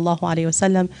Prophet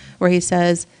ﷺ, where he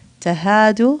says,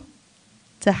 Tahadu,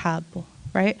 tahabu,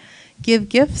 right? Give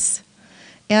gifts,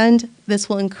 and this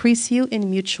will increase you in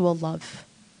mutual love,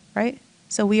 right?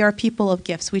 So we are people of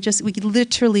gifts. We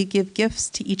literally give gifts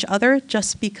to each other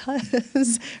just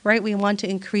because, right? We want to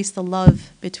increase the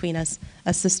love between us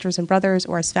as sisters and brothers,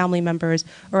 or as family members,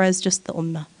 or as just the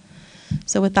ummah.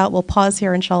 So with that, we'll pause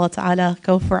here, inshallah ta'ala,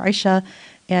 go for Isha,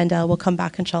 and we'll come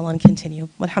back, inshallah, and continue.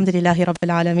 Walhamdulillahi Rabbil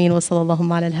Alameen, wa sallallahu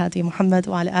ala al-hadi Muhammad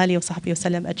wa ala alihi wa sahbihi wa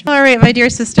sallam ajma'in. All right, my dear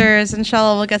sisters,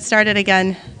 inshallah, we'll get started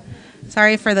again.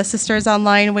 Sorry for the sisters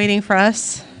online waiting for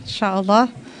us,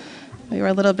 inshallah. We were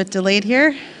a little bit delayed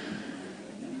here.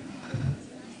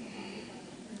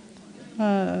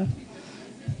 I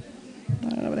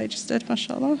don't know what I just did,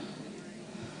 mashallah.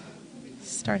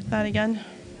 Start that again.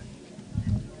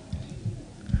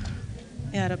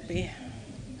 Ya Rabbi.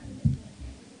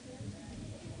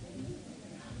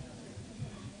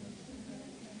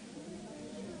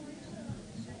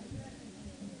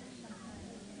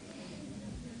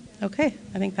 Okay,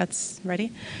 I think that's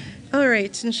ready. All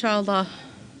right, inshallah.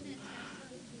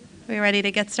 We ready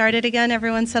to get started again?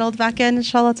 Everyone settled back in,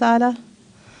 inshallah ta'ala?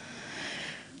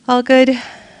 All good?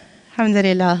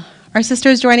 Alhamdulillah. Are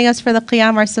sisters joining us for the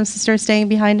qiyam? Are some sisters staying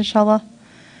behind, inshallah?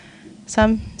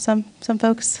 Some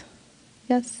folks?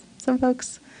 Yes, some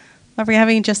folks. Are we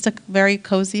having just a very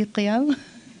cozy qiyam?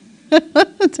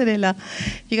 Alhamdulillah.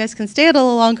 If you guys can stay a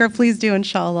little longer, please do,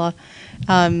 inshallah.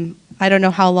 I don't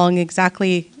know how long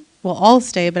exactly we'll all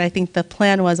stay, but I think the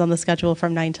plan was on the schedule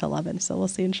from 9 to 11. So we'll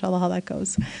see, inshallah, how that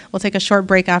goes. We'll take a short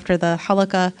break after the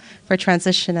halaqa for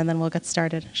transition, and then we'll get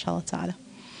started, inshallah ta'ala.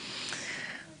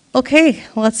 Okay,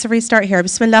 let's restart here.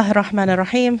 Bismillahir Rahmanir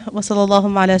Rahim. Wa sallallahu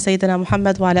ala Sayyidina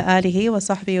Muhammad wa ala alihi wa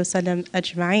sahbihi wa sallam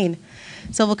ajma'in.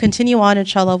 So we'll continue on,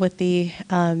 inshallah, with the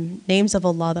names of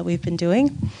Allah that we've been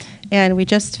doing. And we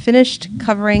just finished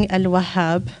covering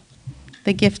Al-Wahab,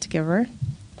 the gift giver,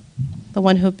 the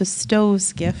one who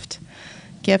bestows gifts.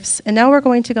 And now we're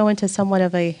going to go into somewhat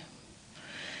of a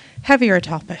heavier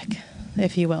topic,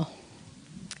 if you will.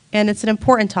 And it's an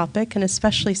important topic, and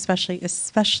especially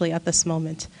at this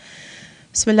moment.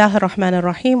 Bismillahir Rahmanir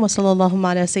Rahim, wa sallallahu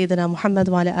ala Sayyidina Muhammad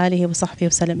wa ala alihi wa sahbihi wa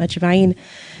sallam ajma'in.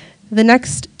 The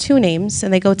next 2 names,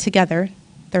 and they go together,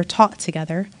 they're taught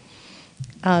together,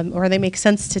 or they make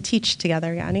sense to teach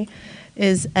together, yani,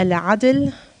 is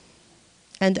Al-Adl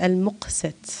and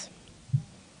Al-Muqsit.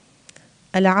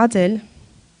 Al-Adl,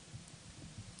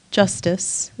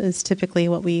 justice, is typically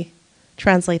what we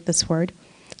translate this word.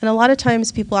 And a lot of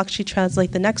times people actually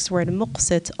translate the next word,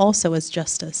 muqsit, also as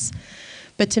justice.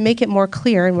 But to make it more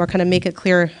clear, and we're going to make it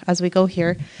clear as we go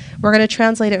here, we're going to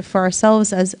translate it for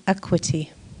ourselves as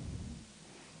equity.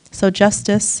 So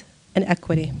justice and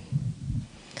equity.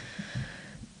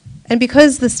 And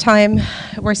because this time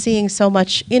we're seeing so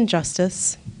much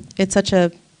injustice, it's such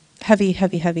a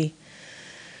heavy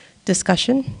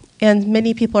discussion. And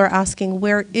many people are asking,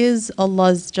 where is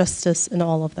Allah's justice in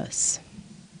all of this?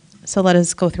 So let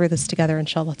us go through this together,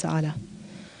 inshallah ta'ala.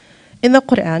 In the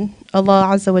Quran, Allah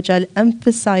Azza wa Jal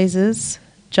emphasizes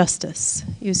justice.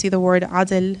 You see the word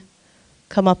adl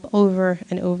come up over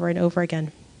and over and over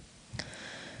again.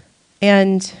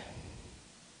 And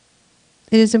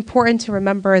it is important to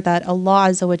remember that Allah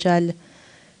Azza wa Jal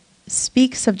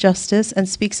speaks of justice and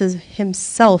speaks of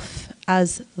himself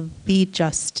as the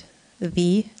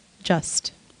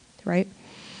just, right?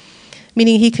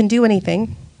 Meaning he can do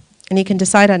anything and he can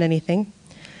decide on anything.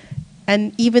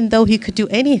 And even though he could do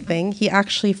anything, he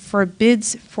actually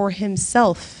forbids for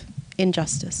himself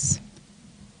injustice.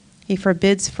 He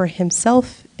forbids for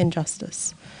himself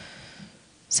injustice.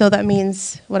 So that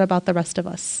means, what about the rest of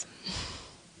us?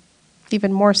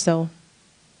 Even more so,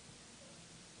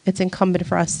 it's incumbent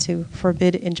for us to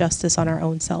forbid injustice on our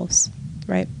own selves,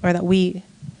 right? Or that we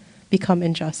become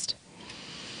unjust.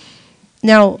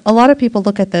 Now, a lot of people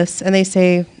look at this and they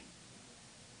say,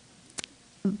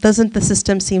 doesn't the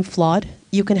system seem flawed?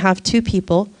 You can have two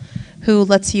people who,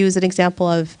 let's use an example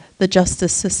of the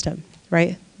justice system,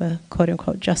 right? The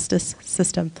quote-unquote justice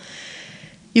system.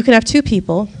 You can have two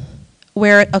people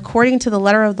where, according to the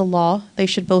letter of the law, they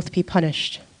should both be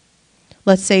punished.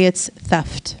 Let's say it's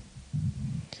theft.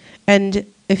 And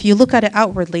if you look at it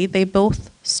outwardly, they both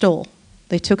stole.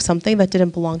 They took something that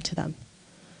didn't belong to them.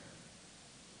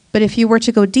 But if you were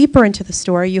to go deeper into the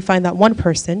story, you find that one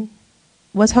person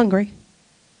was hungry.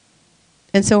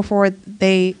 And so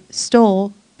they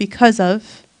stole because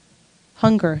of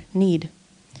hunger, need.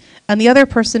 And the other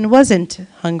person wasn't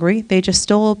hungry. They just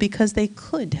stole because they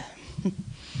could.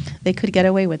 They could get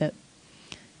away with it,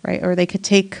 right? Or they could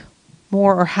take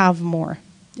more or have more,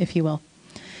 if you will.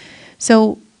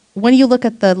 So when you look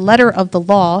at the letter of the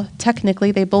law,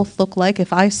 technically they both look like,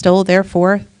 if I stole,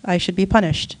 therefore I should be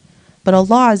punished. But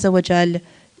Allah Azza wa Jal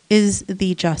is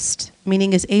the just,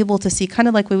 meaning is able to see, kind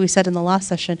of like what we said in the last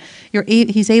session,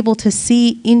 He's able to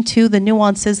see into the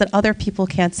nuances that other people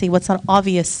can't see, what's not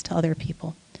obvious to other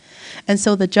people. And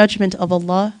so the judgment of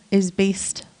Allah is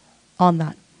based on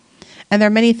that. And there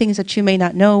are many things that you may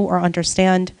not know or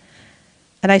understand.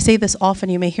 And I say this often,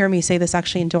 you may hear me say this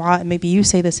actually in dua, and maybe you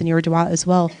say this in your dua as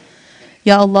well.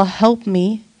 Ya Allah, help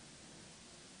me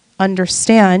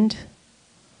understand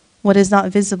what is not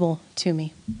visible to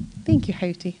me. Thank you,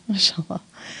 Hayti, mashallah.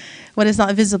 What is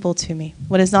not visible to me,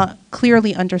 what is not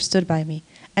clearly understood by me.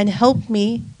 And help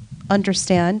me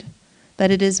understand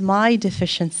that it is my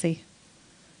deficiency,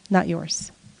 not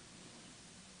yours.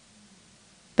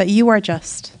 That you are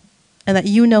just, and that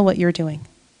you know what you're doing,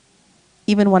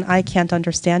 even when I can't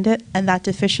understand it, and that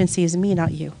deficiency is me,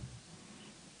 not you.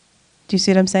 Do you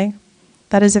see what I'm saying?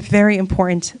 That is a very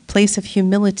important place of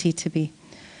humility to be.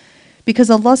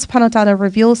 Because Allah subhanahu wa ta'ala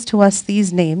reveals to us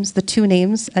these names, the two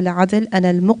names, Al-Adil and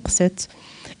Al-Muqsit,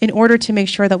 in order to make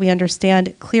sure that we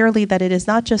understand clearly that it is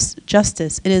not just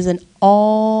justice, it is an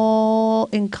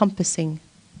all-encompassing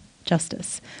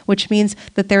justice, which means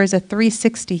that there is a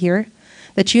 360 here,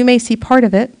 that you may see part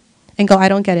of it and go, I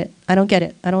don't get it, I don't get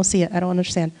it, I don't see it, I don't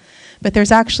understand. But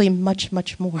there's actually much,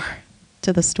 much more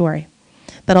to the story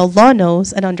that Allah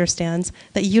knows and understands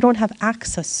that you don't have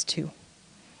access to.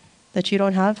 That you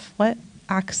don't have, what?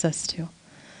 Access to.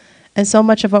 And so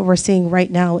much of what we're seeing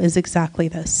right now is exactly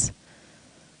this.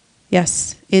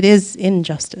 Yes, it is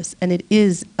injustice and it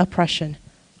is oppression.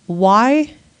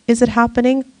 Why is it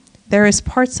happening? There is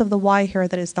parts of the why here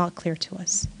that is not clear to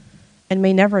us and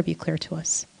may never be clear to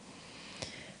us.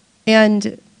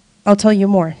 And I'll tell you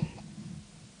more.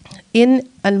 In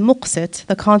Al-Muqsit,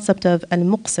 the concept of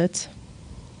Al-Muqsit,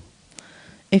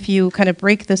 if you kind of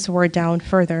break this word down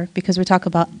further, because we talk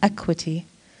about equity,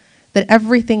 that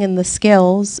everything in the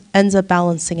scales ends up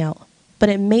balancing out. But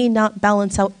it may not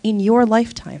balance out in your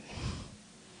lifetime.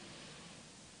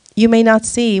 You may not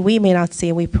see, we may not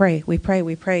see, we pray,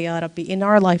 Ya Rabbi. In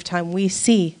our lifetime, we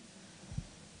see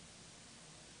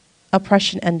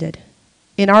oppression ended.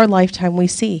 In our lifetime, we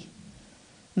see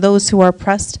those who are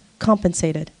oppressed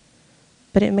compensated.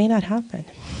 But it may not happen.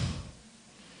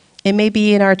 It may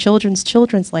be in our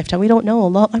children's lifetime. We don't know.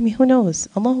 Allah, I mean, who knows?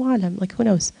 Allahu Alam, like who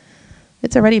knows?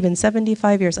 It's already been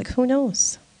 75 years, like who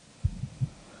knows?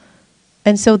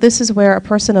 And so this is where a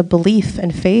person of belief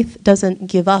and faith doesn't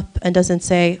give up and doesn't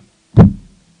say,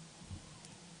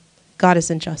 God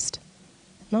isn't just.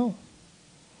 No.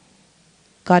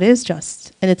 God is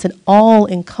just, and it's an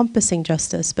all-encompassing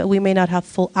justice, but we may not have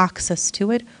full access to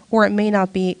it, or it may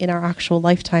not be in our actual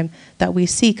lifetime that we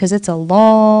see, because it's a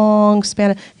long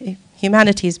span.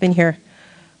 Humanity has been here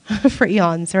for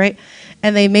eons, right?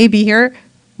 And they may be here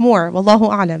more,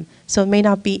 wallahu a'lam. So it may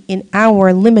not be in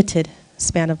our limited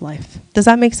span of life. Does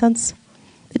that make sense?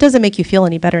 It doesn't make you feel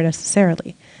any better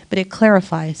necessarily, but it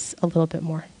clarifies a little bit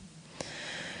more.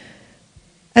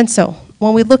 And so,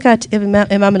 when we look at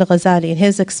Imam al-Ghazali in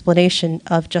his explanation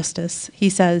of justice, he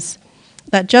says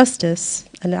that justice,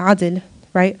 al-adil,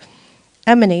 right,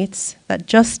 emanates, that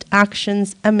just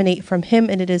actions emanate from him,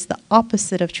 and it is the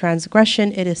opposite of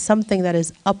transgression. It is something that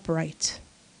is upright.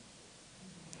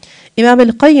 Ibn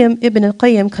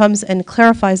al-Qayyim comes and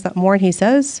clarifies that more, and he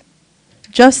says,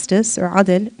 justice, or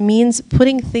adil, means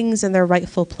putting things in their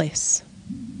rightful place.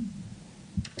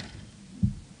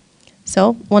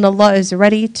 So, when Allah is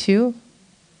ready to,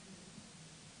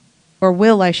 or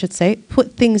will, I should say,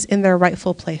 put things in their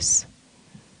rightful place,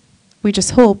 we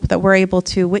just hope that we're able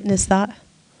to witness that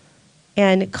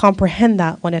and comprehend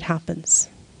that when it happens.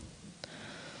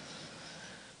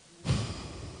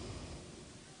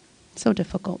 So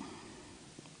difficult.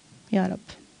 Ya Rab.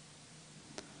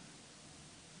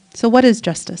 So what is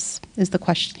justice, is the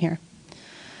question here.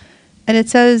 And it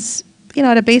says,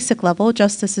 at a basic level,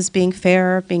 justice is being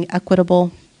fair, being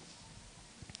equitable.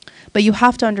 But you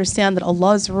have to understand that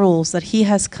Allah's rules that He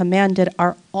has commanded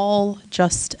are all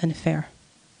just and fair.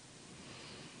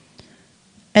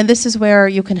 And this is where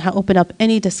you can open up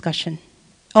any discussion.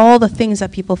 All the things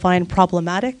that people find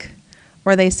problematic,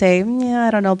 or they say, yeah,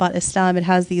 I don't know about Islam, it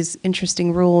has these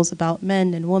interesting rules about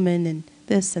men and women and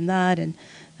this and that, and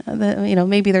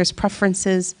maybe there's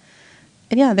preferences.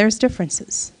 And yeah, there's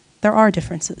differences. There are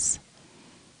differences.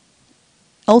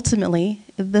 Ultimately,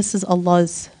 this is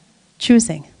Allah's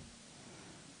choosing.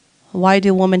 Why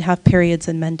do women have periods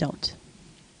and men don't?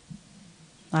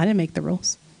 I didn't make the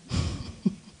rules.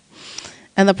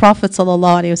 And the Prophet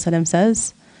ﷺ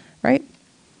says, right?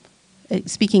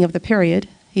 Speaking of the period,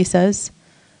 he says,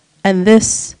 and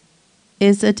this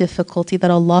is a difficulty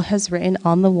that Allah has written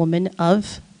on the woman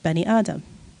of Bani Adam.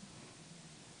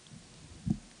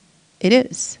 It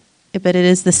is. But it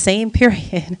is the same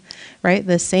period, right?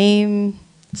 The same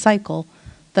cycle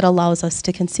that allows us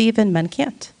to conceive and men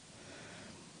can't.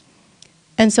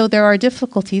 And so there are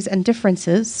difficulties and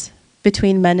differences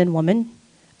between men and women.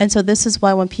 And so this is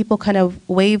why when people kind of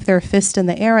wave their fist in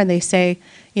the air and they say,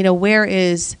 where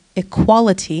is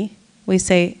equality? We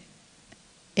say,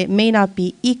 it may not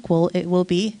be equal, it will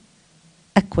be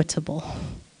equitable.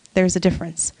 There's a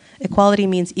difference. Equality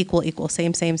means equal,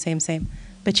 same.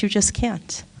 But you just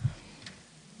can't.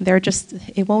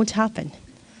 It won't happen.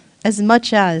 As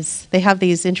much as they have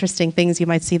these interesting things, you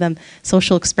might see them,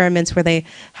 social experiments where they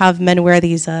have men wear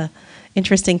these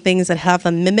interesting things that have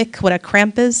them mimic what a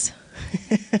cramp is.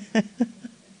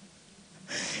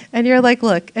 And you're like,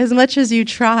 look, as much as you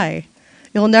try,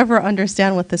 you'll never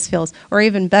understand what this feels. Or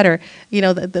even better, when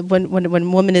a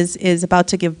woman is about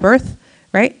to give birth,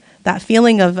 right? That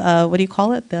feeling of, what do you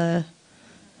call it? The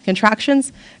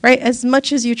contractions, right? As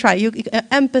much as you try, you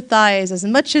empathize as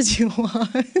much as you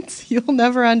want, you'll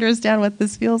never understand what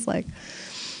this feels like.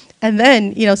 And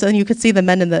then, so then you could see the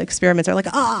men in the experiments are like,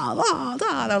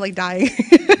 they're like dying.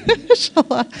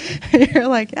 And you're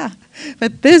like, yeah.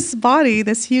 But this body,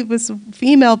 this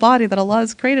female body that Allah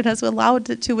has created has allowed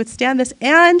it to withstand this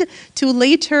and to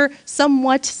later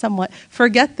somewhat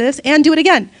forget this and do it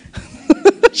again.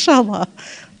 Inshallah.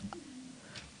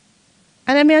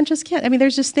 And a man just can't.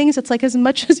 There's just things, it's like as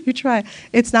much as you try,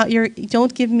 it's not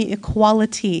don't give me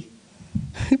equality.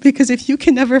 Because if you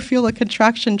can never feel a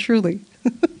contraction truly,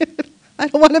 I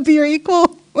don't want to be your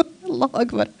equal. Allah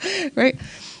Akbar, right?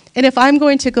 And if I'm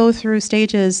going to go through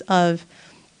stages of,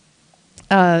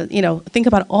 think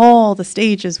about all the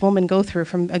stages women go through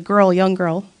from a young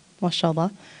girl,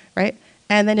 mashallah, right?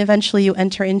 And then eventually you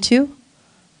enter into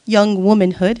young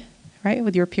womanhood, right,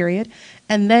 with your period.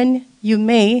 And then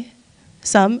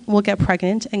some will get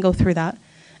pregnant and go through that.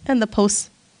 And the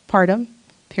postpartum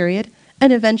period.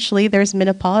 And eventually there's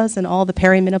menopause and all the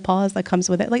perimenopause that comes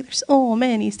with it. Like there's so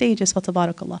many stages, fa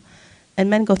tabarakallah.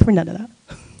 And men go through none of that.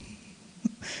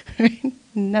 Right?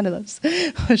 None of those.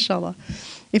 MashaAllah.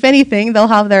 If anything, they'll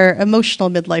have their emotional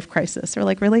midlife crisis. They're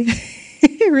like, really?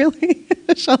 Really?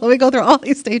 MashaAllah, we go through all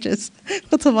these stages.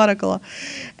 Fa tabarakallah.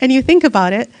 And you think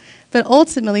about it, but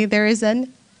ultimately there is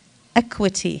an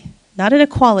equity. Not an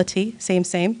equality,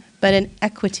 same, but an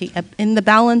equity. In the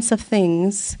balance of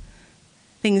things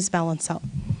balance out.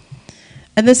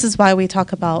 And this is why we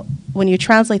talk about, when you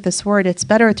translate this word, it's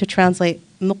better to translate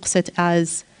muqsit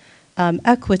as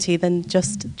equity than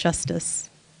just justice,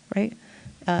 right?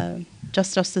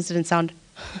 Just justice didn't sound,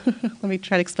 let me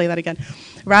try to explain that again.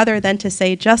 Rather than to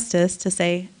say justice, to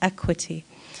say equity.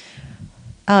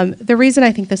 The reason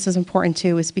I think this is important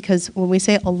too is because when we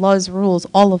say Allah's rules,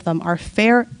 all of them are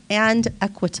fair and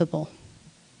equitable.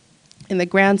 In the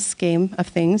grand scheme of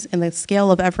things, in the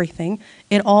scale of everything,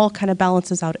 it all kind of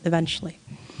balances out eventually.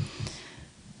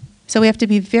 So we have to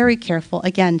be very careful,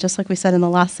 again, just like we said in the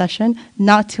last session,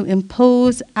 not to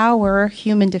impose our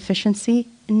human deficiency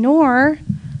nor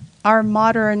our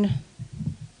modern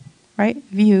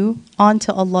view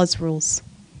onto Allah's rules.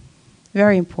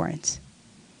 Very important.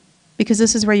 Because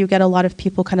this is where you get a lot of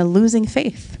people kind of losing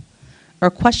faith or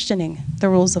questioning the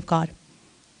rules of God.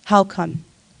 How come?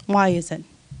 Why is it?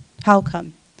 How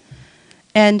come?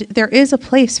 And there is a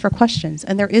place for questions,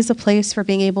 and there is a place for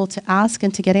being able to ask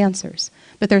and to get answers.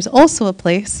 But there's also a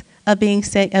place of being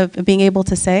able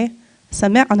to say,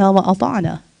 "Sami'na wa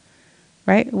ata'na,"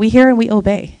 right? We hear and we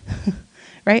obey,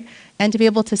 right? And to be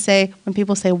able to say, when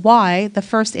people say why, the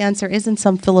first answer isn't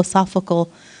some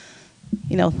philosophical,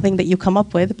 thing that you come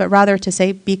up with, but rather to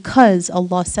say, because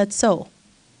Allah said so.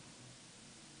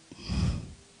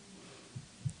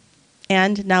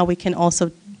 And now we can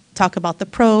also talk about the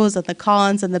pros and the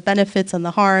cons and the benefits and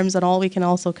the harms and all. We can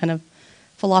also kind of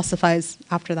philosophize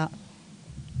after that.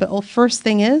 But the first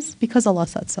thing is because Allah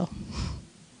said so.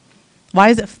 Why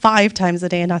is it 5 times a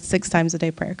day and not 6 times a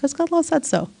day prayer? Because Allah said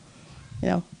so. You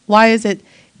know, why is it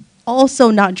also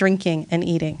not drinking and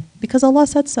eating? Because Allah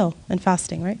said so, and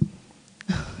fasting, right?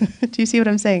 Do you see what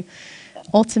I'm saying?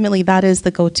 Ultimately, that is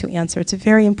the go-to answer. It's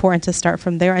very important to start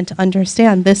from there and to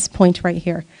understand this point right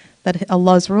here, that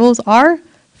Allah's rules are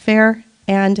fair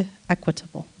and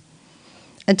equitable.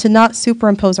 And to not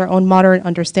superimpose our own modern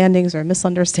understandings or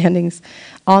misunderstandings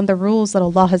on the rules that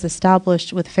Allah has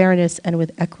established with fairness and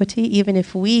with equity, even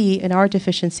if we, in our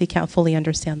deficiency, can't fully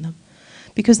understand them.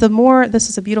 Because the more, this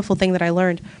is a beautiful thing that I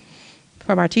learned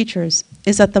from our teachers,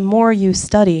 is that the more you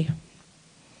study,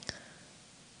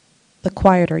 the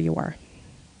quieter you are.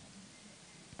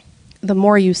 The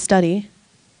more you study,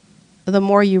 the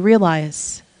more you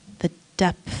realize the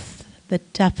depth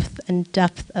and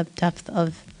depth of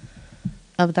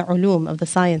the ulum, of the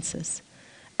sciences.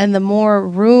 And the more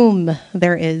room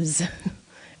there is,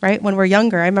 right? When we're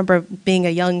younger, I remember being a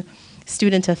young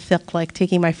student of fiqh, like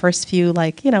taking my first few,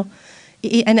 like, you know,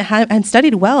 and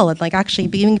studied well, and like actually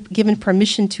being given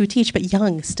permission to teach, but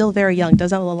young, still very young,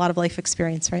 doesn't have a lot of life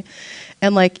experience, right?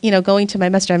 And like, you know, going to my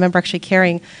masjid, I remember actually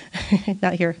carrying,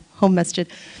 not here, home masjid,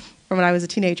 from when I was a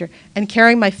teenager, and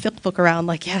carrying my fiqh book around,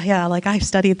 like, yeah, like I've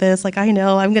studied this, like I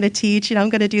know, I'm going to teach, you know, I'm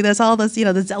going to do this, all this, you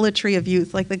know, the zealotry of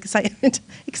youth, like the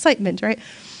excitement, right?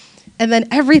 And then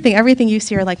everything you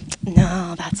see are like,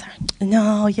 no,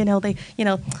 no, you know,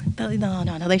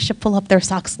 they should pull up their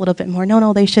socks a little bit more.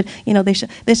 No, they should, you know,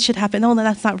 this should happen. No,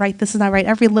 that's not right. This is not right.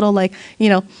 Every little, like, you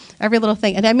know, every little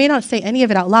thing. And I may not say any of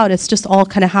it out loud. It's just all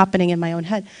kind of happening in my own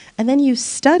head. And then you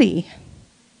study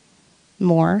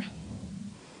more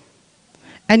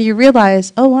and you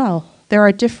realize, oh, wow, there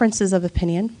are differences of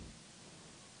opinion.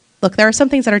 Look, there are some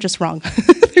things that are just wrong.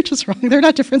 They're just wrong. They're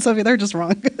not different, Sophie. They're just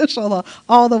wrong. Mashallah.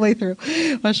 All the way through.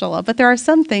 Mashallah. But there are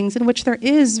some things in which there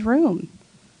is room.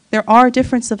 There are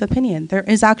differences of opinion. There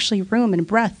is actually room and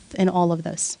breadth in all of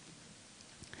this.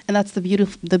 And that's the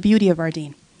beauty of our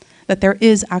deen. That there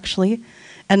is actually,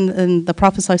 and the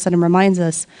Prophet ﷺ reminds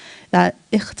us that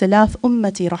ikhtilaf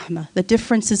ummati rahmah. The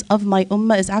differences of my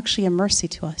ummah is actually a mercy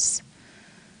to us.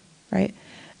 Right?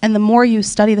 And the more you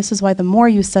study, this is why the more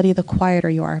you study, the quieter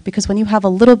you are. Because when you have a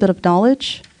little bit of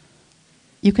knowledge,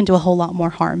 you can do a whole lot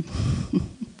more harm.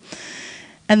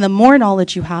 And the more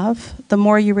knowledge you have, the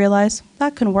more you realize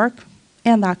that can work,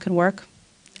 and that could work,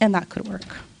 and that could work.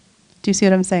 Do you see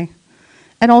what I'm saying?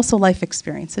 And also life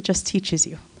experience. It just teaches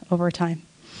you over time.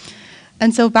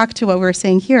 And so back to what we were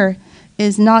saying here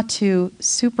is not to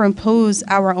superimpose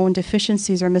our own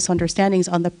deficiencies or misunderstandings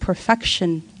on the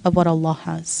perfection of what Allah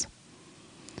has.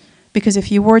 Because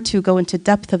if you were to go into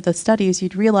depth of the studies,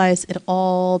 you'd realize it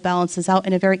all balances out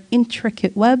in a very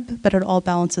intricate web, but it all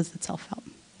balances itself out.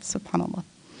 SubhanAllah.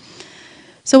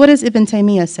 So what does Ibn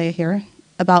Taymiyyah say here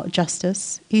about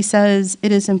justice? He says,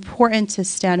 it is important to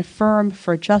stand firm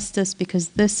for justice because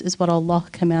this is what Allah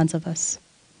commands of us.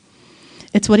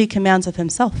 It's what He commands of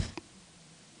Himself.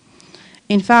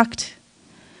 In fact,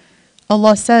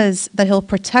 Allah says that He'll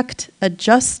protect a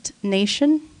just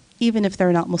nation even if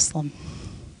they're not Muslim.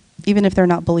 Even if they're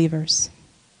not believers.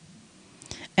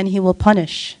 And He will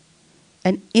punish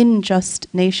an unjust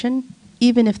nation,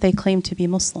 even if they claim to be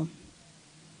Muslim.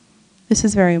 This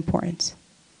is very important.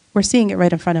 We're seeing it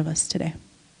right in front of us today,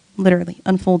 literally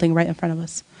unfolding right in front of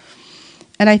us.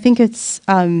 And I think it's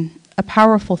a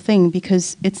powerful thing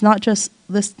because it's not just,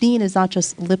 this deen is not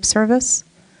just lip service.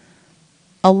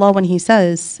 Allah, when He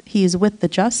says He is with the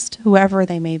just, whoever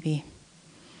they may be,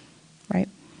 right?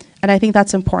 And I think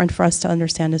that's important for us to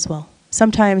understand as well.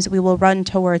 Sometimes we will run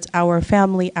towards our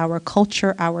family, our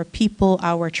culture, our people,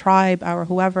 our tribe, our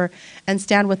whoever, and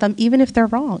stand with them even if they're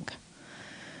wrong.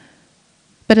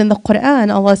 But in the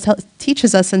Quran, Allah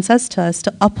teaches us and says to us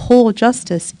to uphold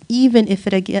justice even if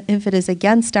it is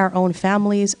against our own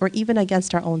families or even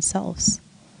against our own selves.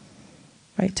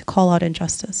 Right? To call out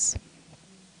injustice.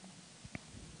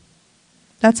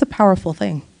 That's a powerful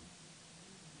thing.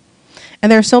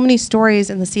 And there are so many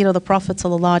stories in the seerah of the Prophet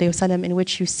ﷺ in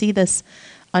which you see this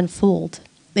unfold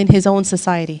in his own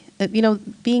society. You know,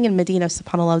 being in Medina,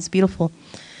 subhanAllah, is beautiful.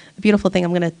 A beautiful thing. I'm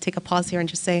going to take a pause here and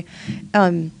just say,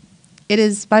 it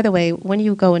is, by the way, when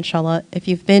you go, inshallah, if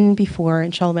you've been before,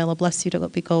 inshallah, may Allah bless you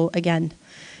to go again.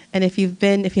 And if you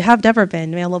have never been,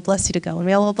 may Allah bless you to go. And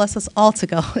may Allah bless us all to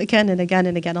go again and again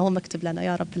and again. Allahumma aktub lana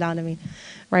ya Rabbil Alameen.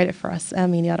 Write it for us.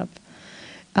 Ameen ya Rabb.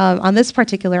 On this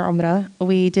particular Umrah,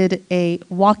 we did a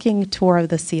walking tour of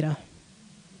the seerah.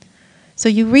 So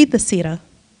you read the seerah,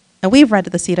 And we've read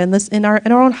the Sira in our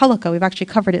own Halaqa. We've actually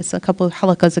covered it a couple of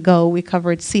Halaqas ago. We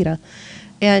covered Sira.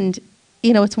 And,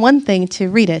 it's one thing to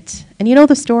read it. And you know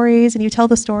the stories, and you tell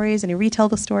the stories, and you retell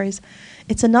the stories.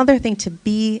 It's another thing to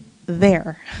be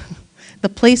there, the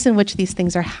place in which these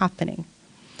things are happening.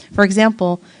 For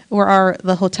example,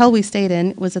 the hotel we stayed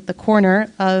in was at the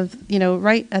corner of,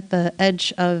 right at the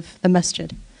edge of the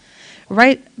masjid.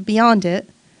 Right beyond it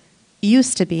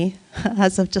used to be,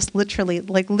 as of just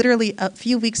literally a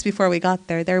few weeks before we got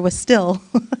there, there was still,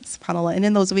 subhanAllah, and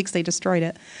in those weeks they destroyed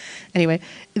it. Anyway,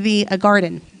 a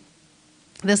garden.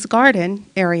 This garden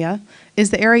area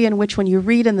is the area in which, when you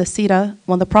read in the Sirah,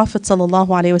 when the Prophet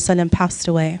ﷺ passed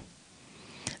away,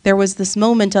 there was this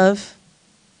moment of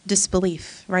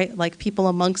disbelief, right? Like people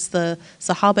amongst the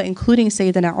Sahaba, including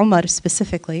Sayyidina Umar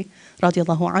specifically,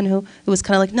 radiallahu anhu, it was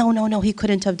kind of like, no, he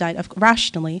couldn't have died.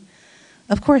 Rationally,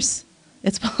 of course,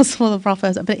 it's possible the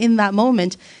Prophet, but in that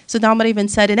moment, Sayyidina Umar even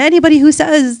said, and anybody who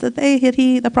says that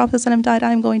the Prophet ﷺ died,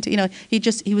 I'm going to,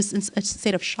 he was in a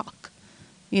state of shock.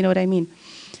 You know what I mean?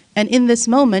 And in this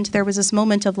moment, there was this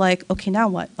moment of like, okay, now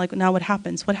what? Like, now what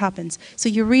happens? What happens? So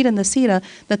you read in the Sirah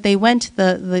that they went,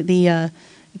 the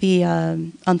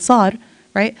Ansar,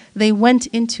 right? They went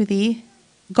into the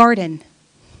garden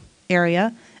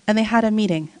area and they had a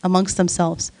meeting amongst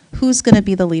themselves. Who's going to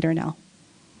be the leader now?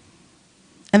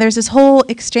 And there's this whole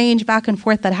exchange back and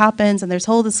forth that happens, and there's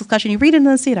whole discussion. You read it in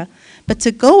the Sirah. But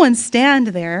to go and stand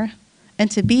there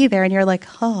and to be there, and you're like,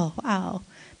 oh, wow.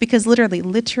 Because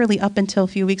literally up until a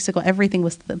few weeks ago,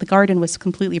 the garden was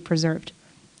completely preserved.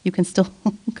 You can still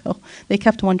go. They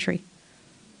kept one tree.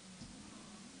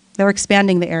 They were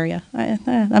expanding the area.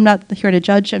 I'm not here to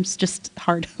judge. It's just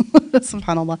hard.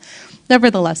 SubhanAllah.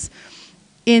 Nevertheless,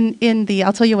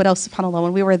 I'll tell you what else, SubhanAllah,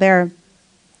 when we were there.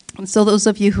 So those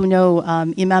of you who know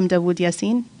Imam Dawood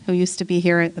Yassin, who used to be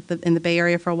here in the Bay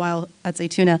Area for a while at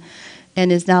Zaytuna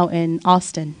and is now in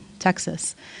Austin,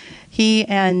 Texas. He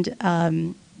and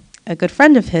a good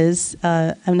friend of his,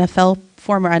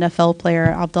 former NFL player,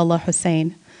 Abdullah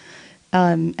Hussein,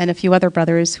 and a few other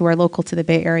brothers who are local to the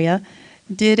Bay Area,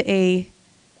 did a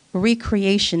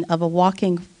recreation of a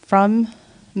walking from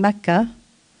Mecca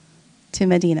to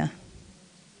Medina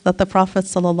that the Prophet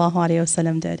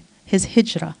ﷺ did, his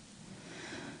hijrah.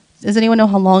 Does anyone know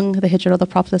how long the hijrah of the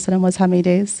Prophet ﷺ was? How many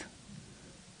days?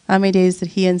 How many days did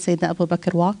he and Sayyidina Abu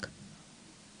Bakr walk?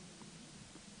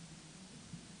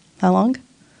 How long?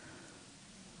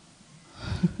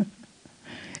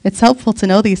 It's helpful to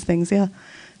know these things, yeah.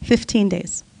 15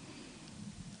 days.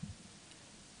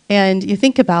 And you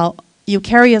think about, you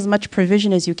carry as much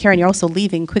provision as you carry, and you're also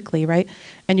leaving quickly, right?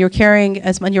 And you're going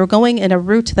in a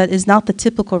route that is not the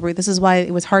typical route. This is why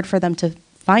it was hard for them to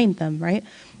find them, right?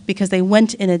 Because they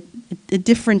went in a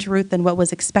different route than what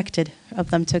was expected of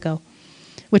them to go,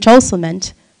 which also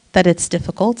meant that it's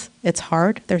difficult, it's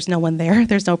hard, there's no one there,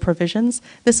 there's no provisions.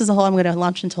 This is I'm going to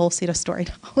launch into a whole Sirah story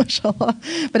now, mashallah.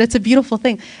 But it's a beautiful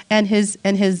thing. And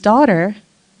his daughter,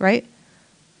 right,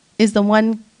 is the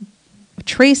one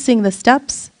tracing the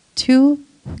steps to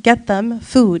get them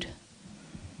food.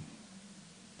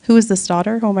 Who is this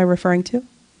daughter? Who am I referring to?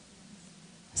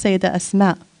 Sayyida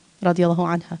Asma, radiallahu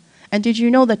anha. And did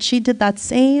you know that she did that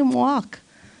same walk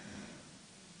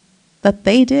that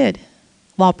they did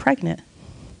while pregnant?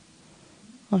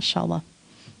 MashaAllah.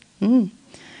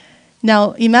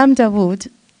 Now, Imam Dawood,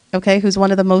 okay, who's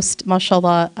one of the most,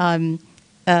 mashallah,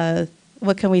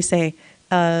 what can we say?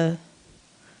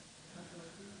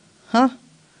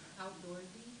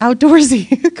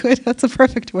 Outdoorsy. Good, that's a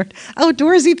perfect word.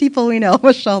 Outdoorsy people we know,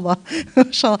 mashallah.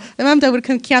 Mashallah. Imam Dawood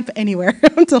can camp anywhere.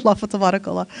 Alhamdulillah,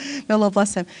 tabarakallah. May Allah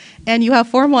bless him. And you have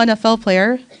former NFL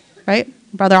player, right?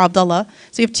 Brother Abdullah.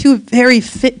 So you have two very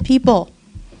fit people.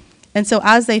 And so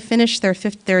as they finished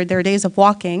their days of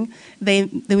walking,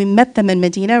 we met them in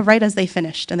Medina right as they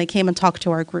finished, and they came and talked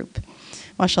to our group.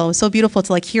 MashaAllah, it was so beautiful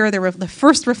to hear the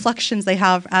first reflections they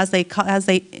have as they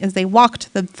walked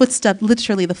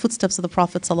literally the footsteps of the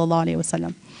Prophet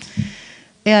ﷺ.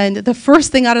 And the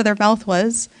first thing out of their mouth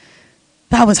was,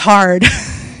 "That was hard."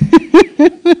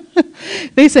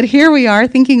 They said, "Here we are,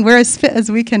 thinking we're as fit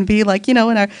as we can be, in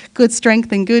our good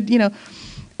strength and good, And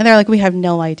they're like, "We have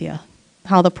no idea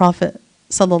how the Prophet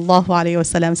sallallahu alaihi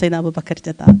wasallam, Sayyidina Abu Bakr,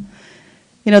 did that."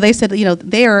 They said,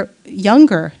 they are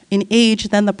younger in age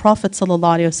than the Prophet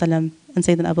sallallahu alaihi wasallam and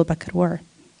Sayyidina Abu Bakr were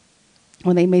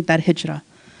when they made that hijrah.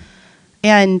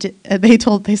 And they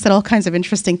said all kinds of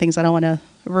interesting things. I don't want to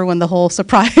ruin the whole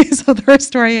surprise of their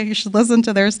story. You should listen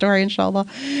to their story, inshallah.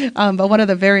 But one of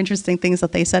the very interesting things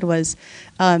that they said was,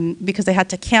 because they had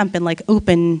to camp in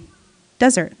open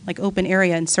desert, open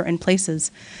area in certain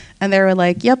places. And they were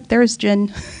like, "Yep, there's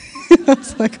jinn." I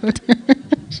was like, oh dear.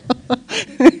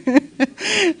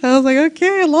 I was like,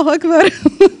 okay, Allahu Akbar.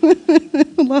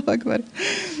 Allahu Akbar.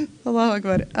 Allahu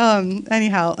Akbar.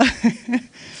 Anyhow,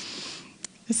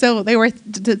 so they were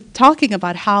talking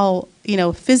about how,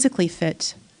 physically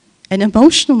fit and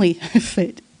emotionally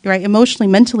fit, right? Emotionally,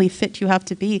 mentally fit you have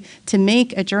to be to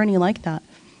make a journey like that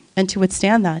and to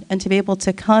withstand that and to be able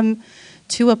to come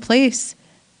to a place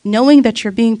knowing that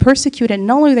you're being persecuted,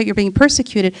 not only that you're being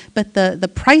persecuted, but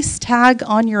the price tag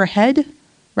on your head,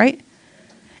 right,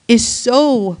 is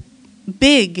so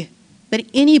big that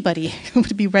anybody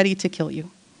would be ready to kill you,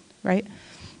 right,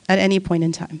 at any point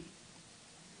in time.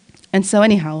 And so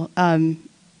anyhow,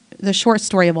 the short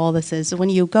story of all this is when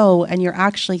you go and you're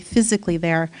actually physically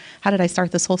there, how did I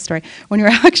start this whole story? When you're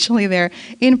actually there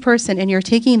in person and you're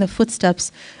taking the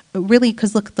footsteps, really,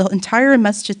 because look, the entire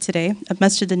masjid today,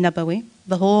 Masjid al-Nabawi,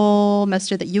 the whole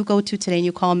masjid that you go to today and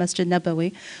you call Masjid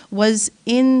Nabawi, was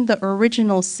in the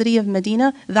original city of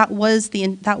Medina. That was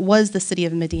the city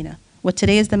of Medina. What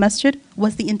today is the masjid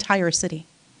was the entire city.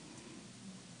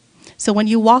 So when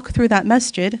you walk through that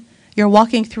masjid, you're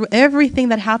walking through everything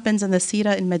that happens in the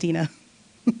Sira in Medina.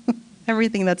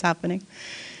 Everything that's happening.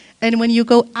 And when you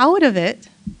go out of it,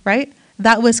 right,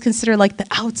 that was considered like the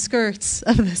outskirts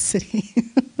of the city.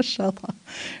 Inshallah.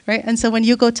 Right? And so when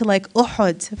you go to like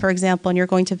Uhud, for example, and you're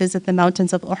going to visit the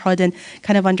mountains of Uhud and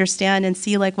kind of understand and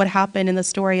see like what happened in the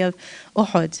story of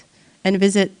Uhud and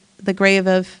visit the grave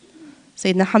of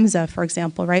Sayyidina Hamza, for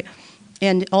example, right?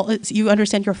 And you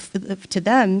understand to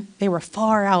them, they were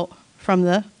far out from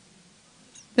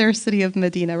their city of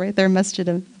Medina, right? Their masjid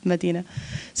of Medina.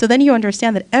 So then you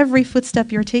understand that every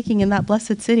footstep you're taking in that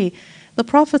blessed city, the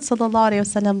Prophet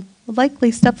ﷺ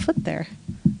likely stepped foot there.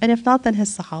 And if not, then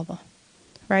his Sahaba,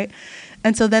 right?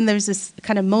 And so then there's this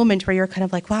kind of moment where you're kind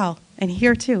of like, wow, and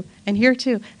here too,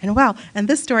 and wow, and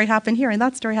this story happened here, and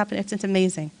that story happened. It's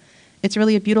amazing. It's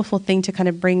really a beautiful thing to kind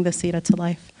of bring the Sira to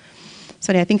life.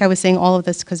 So I think I was saying all of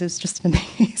this because it was just an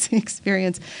amazing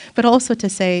experience, but also to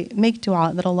say, make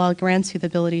dua that Allah grants you the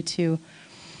ability to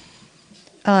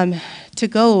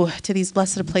go to these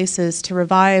blessed places, to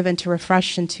revive and to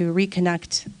refresh and to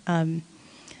reconnect,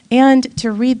 and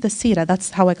to read the Sira. That's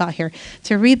how I got here.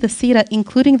 To read the Sira,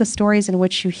 including the stories in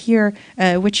which you hear,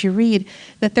 which you read,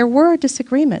 that there were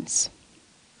disagreements,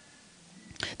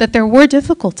 that there were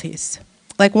difficulties.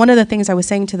 Like one of the things I was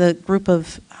saying to the group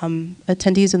of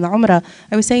attendees in the Umrah,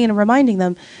 I was saying and reminding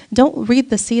them, don't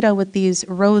read the Sira with these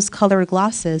rose-colored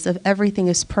glasses of everything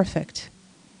is perfect.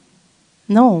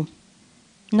 No.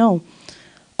 Allah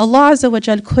Azza wa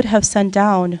Jal could have sent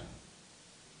down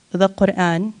the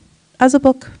Quran as a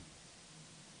book,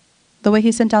 the way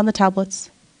He sent down the tablets.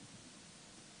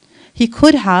 He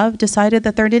could have decided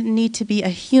that there didn't need to be a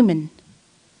human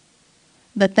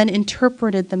that then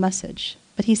interpreted the message.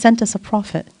 But He sent us a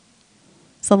prophet,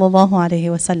 sallallahu alaihi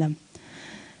wasallam,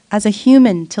 as a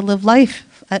human to live life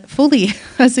fully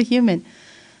as a human.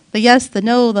 The yes, the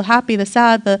no, the happy, the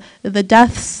sad, the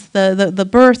deaths, the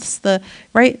births, the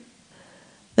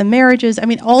marriages. I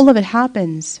mean, all of it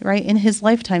happens, right, in His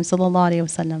lifetime, sallallahu alaihi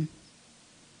wasallam.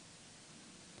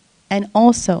 And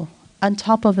also, on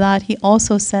top of that, He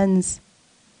also sends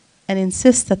and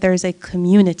insists that there is a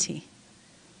community,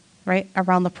 right,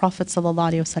 around the Prophet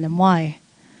sallallahu alaihi wasallam. Why?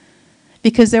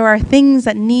 Because there are things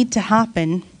that need to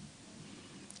happen,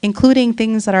 including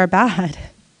things that are bad,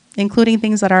 including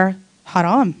things that are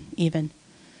haram even.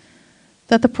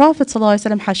 That the Prophet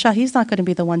ﷺ, hasha, he's not going to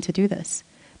be the one to do this,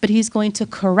 but he's going to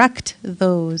correct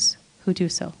those who do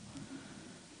so,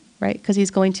 right? Because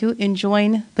he's going to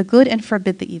enjoin the good and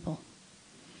forbid the evil.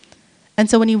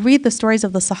 And so when you read the stories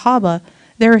of the Sahaba,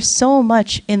 there is so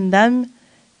much in them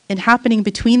and happening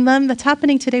between them that's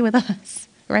happening today with us,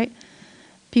 right?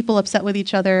 People upset with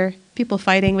each other, people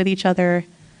fighting with each other.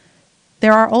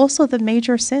 There are also the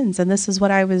major sins, and this is what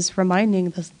I was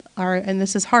reminding, and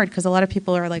this is hard because a lot of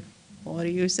people are like, what are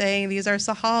you saying? These are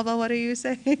Sahaba, what are you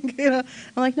saying? I'm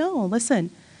like, no, listen.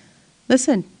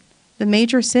 The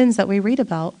major sins that we read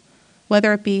about,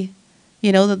 whether it be,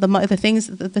 the things,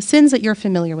 the sins that you're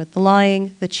familiar with, the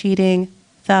lying, the cheating,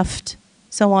 theft,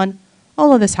 so on,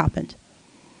 all of this happened.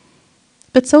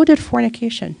 But so did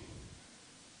fornication.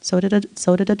 So did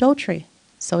adultery.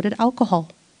 So did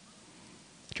alcohol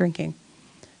drinking.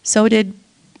 So did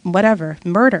whatever,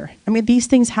 murder. I mean, these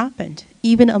things happened.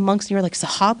 Even amongst, you're like,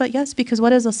 Sahaba? Yes, because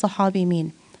what does a Sahabi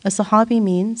mean? A Sahabi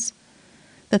means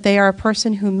that they are a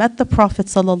person who met the Prophet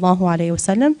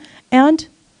ﷺ and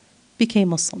became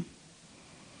Muslim.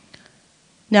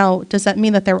 Now, does that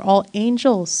mean that they're all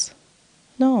angels?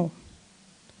 No.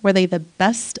 Were they the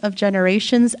best of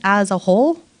generations as a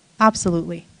whole?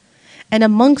 Absolutely. And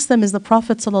amongst them is the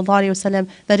Prophet ﷺ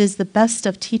that is the best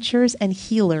of teachers and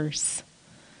healers.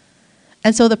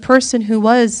 And so the person who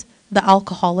was the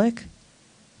alcoholic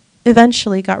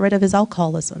eventually got rid of his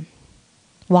alcoholism.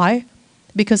 Why?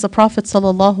 Because the Prophet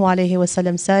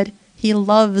ﷺ said, he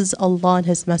loves Allah and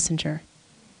His Messenger.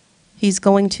 He's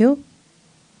going to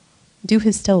do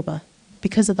his tawbah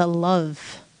because of the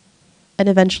love. And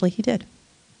eventually he did.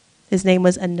 His name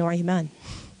was An-Nu'ayman.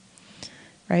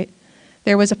 Right?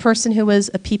 There was a person who was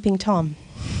a peeping Tom.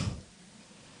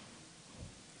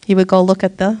 He would go look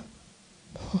at the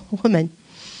woman,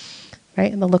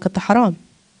 right? And then look at the haram.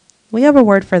 We have a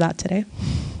word for that today.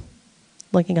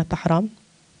 Looking at the haram.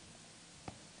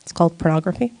 It's called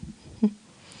pornography.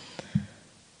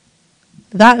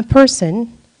 That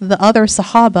person, the other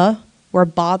Sahaba, were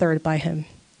bothered by him.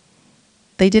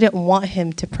 They didn't want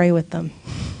him to pray with them.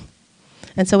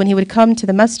 And so when he would come to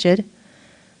the masjid,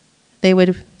 they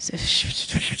would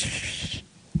say,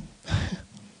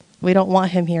 we don't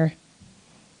want him here.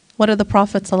 What did the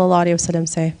Prophet ﷺ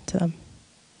say to them?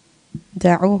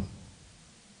 Da'u.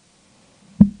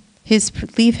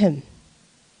 Leave him.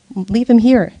 Leave him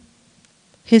here.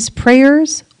 His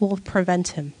prayers will prevent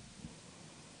him.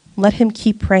 Let him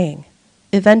keep praying.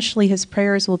 Eventually his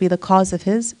prayers will be the cause of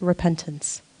his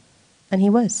repentance. And he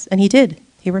was. And he did.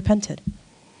 He repented.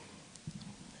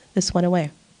 This went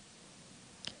away.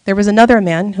 There was another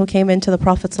man who came into the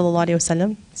Prophet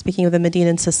ﷺ, speaking of the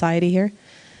Medinan society here,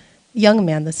 young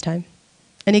man this time.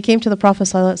 And he came to the Prophet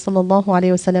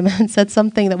ﷺ and said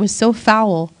something that was so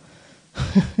foul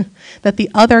that the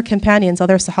other companions,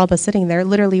 other Sahaba sitting there,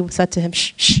 literally said to him,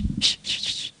 shh, shh, shh,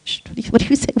 shh, shh. What are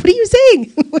you saying? What are you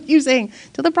saying? What are you saying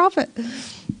to the Prophet?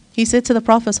 He said to the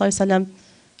Prophet ﷺ,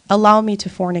 allow me to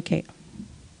fornicate.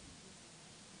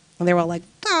 And they were all like,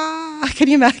 ah, can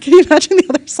you imagine the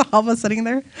other Sahaba sitting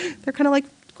there? They're kind of like,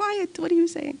 quiet, what are you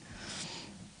saying?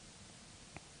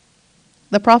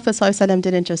 The Prophet ﷺ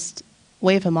didn't just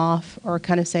wave him off or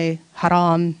kind of say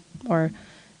haram or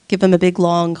give him a big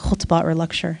long khutbah or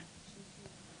lecture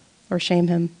or shame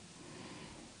him.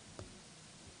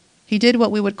 He did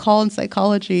what we would call in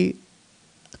psychology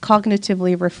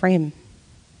cognitively reframe.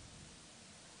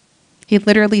 He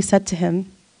literally said to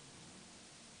him,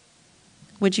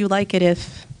 would you like it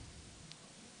if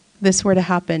this were to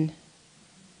happen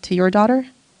to your daughter?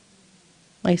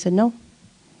 He said, no.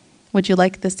 Would you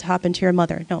like this to happen to your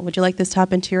mother? No. Would you like this to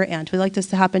happen to your aunt? Would you like this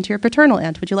to happen to your paternal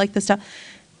aunt? Would you like this to...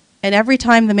 And every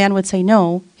time the man would say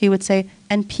no, he would say,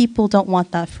 and people don't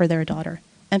want that for their daughter.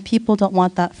 And people don't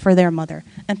want that for their mother.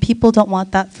 And people don't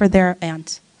want that for their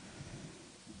aunt.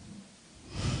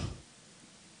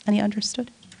 And he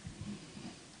understood.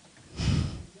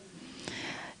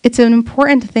 It's an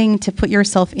important thing to put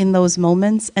yourself in those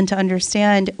moments and to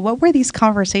understand what were these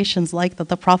conversations like that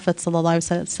the Prophet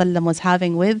ﷺ was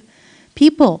having with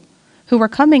people who were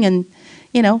coming and,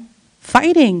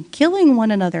 fighting, killing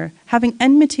one another, having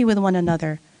enmity with one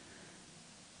another.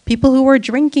 People who were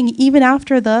drinking even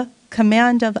after the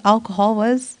command of alcohol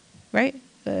was,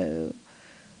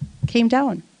 came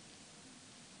down.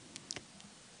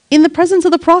 In the presence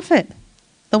of the Prophet,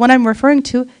 the one I'm referring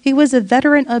to, he was a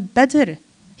veteran of Badr.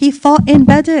 He fought in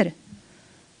Badr.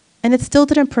 And it still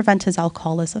didn't prevent his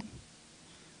alcoholism.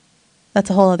 That's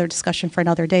a whole other discussion for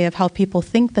another day of how people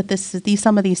think that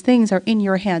some of these things are in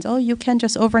your hands. Oh, you can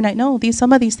just overnight. No,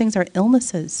 some of these things are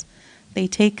illnesses. They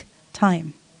take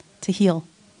time to heal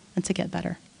and to get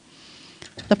better.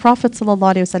 The Prophet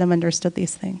ﷺ understood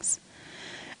these things.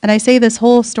 And I say this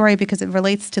whole story because it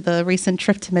relates to the recent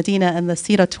trip to Medina and the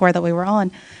Sira tour that we were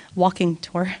on, walking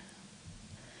tour.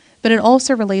 But it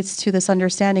also relates to this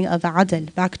understanding of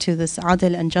adl, back to this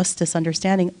adl and justice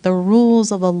understanding. The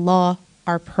rules of Allah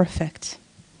are perfect.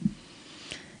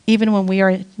 Even when we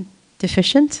are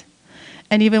deficient,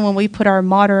 and even when we put our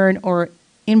modern or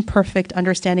imperfect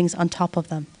understandings on top of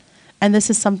them. And this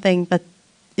is something that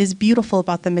is beautiful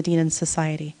about the Medinan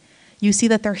society. You see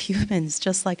that they're humans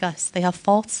just like us. They have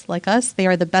faults like us. They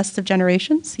are the best of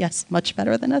generations. Yes, much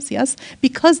better than us, yes.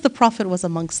 Because the Prophet was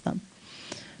amongst them,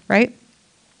 right?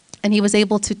 And he was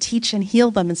able to teach and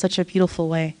heal them in such a beautiful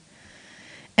way.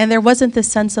 And there wasn't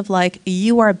this sense of like,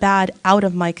 you are bad, out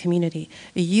of my community.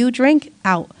 You drink,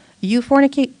 out. You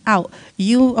fornicate, out.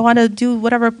 You want to do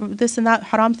whatever, this and that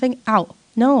haram thing, out.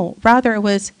 No, rather it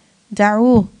was,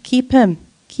 da'u, keep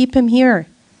him here.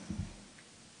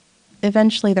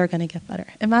 Eventually they're going to get better.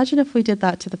 Imagine if we did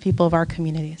that to the people of our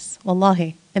communities.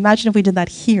 Wallahi, imagine if we did that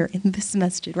here, in this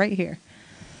masjid, right here.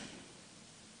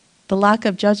 The lack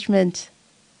of judgment,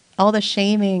 all the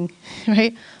shaming,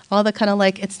 right? All the kind of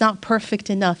like, it's not perfect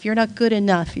enough. You're not good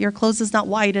enough. Your clothes is not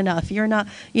wide enough. You're not,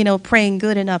 praying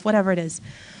good enough, whatever it is.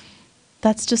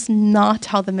 That's just not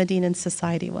how the Medinan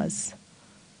society was.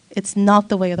 It's not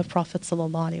the way of the Prophet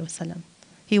ﷺ.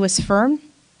 He was firm,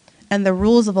 and the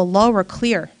rules of Allah were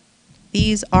clear.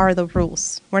 These are the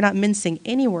rules. We're not mincing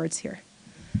any words here.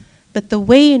 But the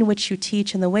way in which you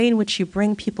teach and the way in which you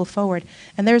bring people forward,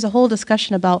 and there's a whole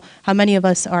discussion about how many of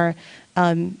us are,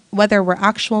 whether we're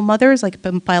actual mothers, like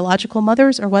biological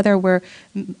mothers, or whether we're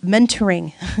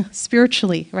mentoring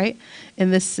spiritually, right?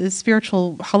 In this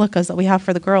spiritual halaqas that we have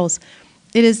for the girls.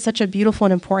 It is such a beautiful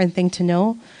and important thing to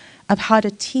know of how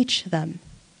to teach them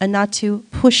and not to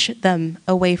push them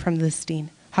away from this deen.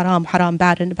 Haram, haram,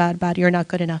 bad, and bad, bad, you're not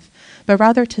good enough. But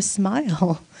rather to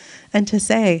smile and to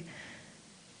say,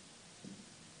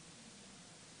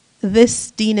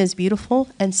 this deen is beautiful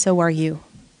and so are you.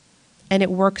 And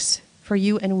it works for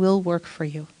you and will work for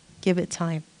you. Give it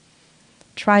time.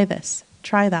 Try this,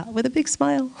 try that with a big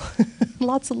smile.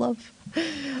 Lots of love.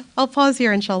 I'll pause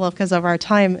here, inshallah, because of our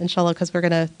time, inshallah, because we're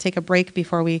going to take a break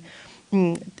before we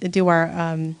do our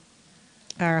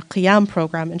qiyam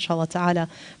program, inshallah ta'ala.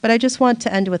 But I just want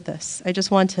to end with this. I just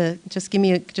want to,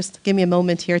 give me a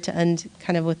moment here to end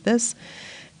kind of with this.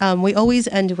 We always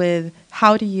end with,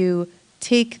 how do you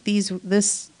take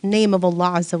this name of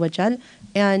Allah Azza wa Jal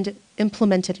and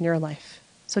implement it in your life?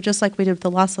 So just like we did with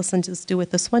the last lesson, just do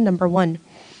with this one. Number one,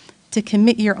 to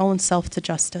commit your own self to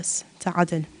justice, to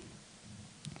adl.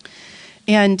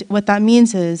 And what that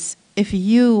means is, if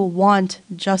you want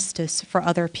justice for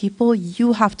other people,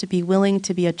 you have to be willing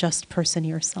to be a just person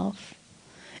yourself.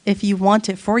 If you want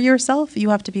it for yourself, you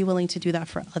have to be willing to do that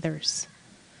for others.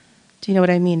 Do you know what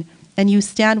I mean? And you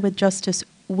stand with justice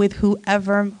with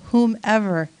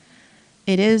whomever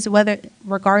it is,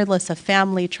 regardless of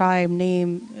family, tribe,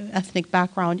 name, ethnic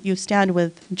background, you stand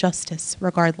with justice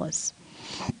regardless.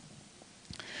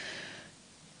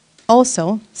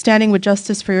 Also, standing with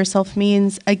justice for yourself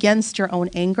means against your own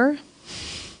anger,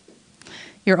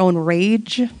 your own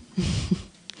rage,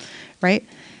 right?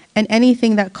 And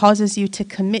anything that causes you to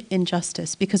commit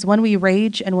injustice. Because when we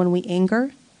rage and when we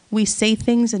anger, we say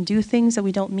things and do things that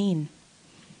we don't mean.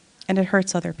 And it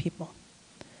hurts other people.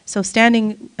 So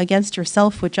standing against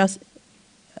yourself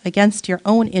against your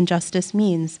own injustice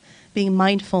means being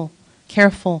mindful,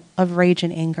 careful of rage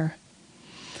and anger.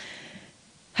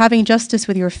 Having justice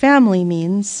with your family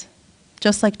means,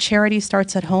 just like charity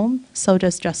starts at home, so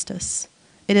does justice.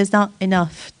 It is not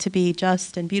enough to be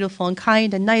just and beautiful and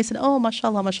kind and nice and oh,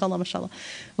 mashallah, mashallah, mashallah,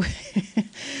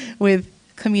 with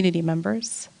community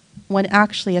members, when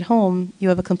actually at home you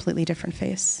have a completely different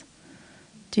face.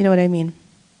 Do you know what I mean?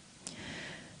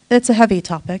 It's a heavy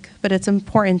topic, but it's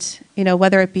important,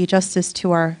 whether it be justice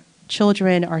to our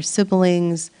children, our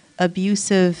siblings,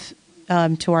 abusive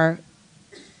to our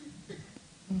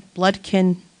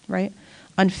bloodkin, right?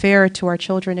 Unfair to our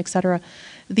children, etc.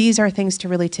 These are things to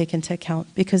really take into account,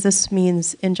 because this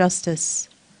means injustice.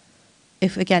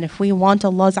 If we want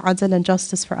Allah's adl and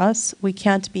justice for us, we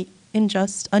can't be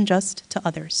unjust to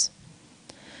others.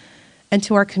 And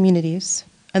to our communities.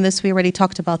 And this, we already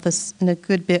talked about this in a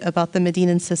good bit about the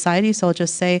Medinan society, so I'll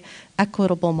just say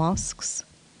equitable mosques.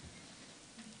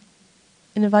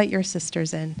 Invite your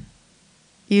sisters in.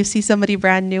 You see somebody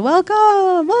brand new,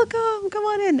 welcome, come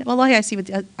on in. Wallahi,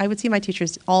 I would see my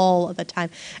teachers all the time.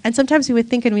 And sometimes we would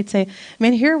think and we'd say,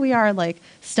 man, here we are like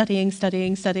studying,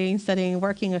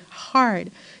 working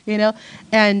hard,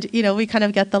 And, we kind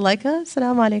of get the like,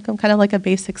 assalamu alaikum, kind of like a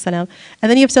basic salam. And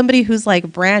then you have somebody who's like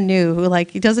brand new, who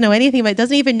like doesn't know anything, but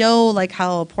doesn't even know like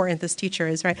how important this teacher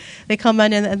is, right? They come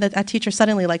in and that teacher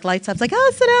suddenly like lights up, like,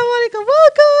 assalamu alaikum,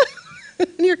 welcome.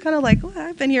 And you're kind of like, what?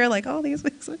 I've been here like all these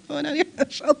weeks. What's going on here?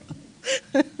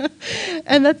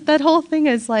 And that whole thing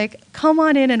is like, come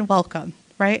on in and welcome,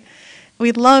 right?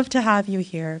 We'd love to have you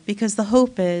here, because the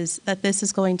hope is that this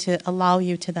is going to allow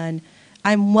you to then,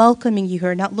 I'm welcoming you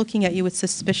here, not looking at you with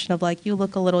suspicion of like, you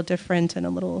look a little different and a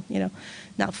little,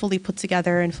 not fully put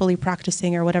together and fully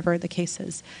practicing or whatever the case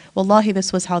is. Wallahi,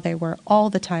 this was how they were all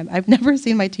the time. I've never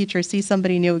seen my teacher see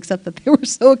somebody new except that they were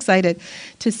so excited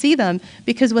to see them,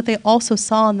 because what they also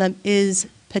saw in them is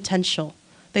potential.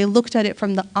 They looked at it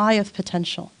from the eye of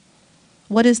potential.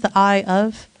 What is the eye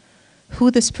of?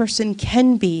 Who this person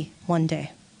can be one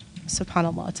day.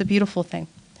 SubhanAllah, it's a beautiful thing.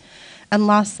 And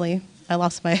lastly, I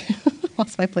lost my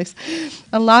place.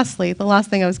 And lastly, the last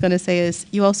thing I was going to say is,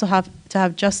 you also have to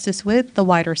have justice with the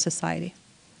wider society.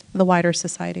 The wider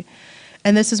society.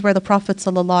 And this is where the Prophet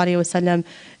ﷺ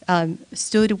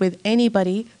stood with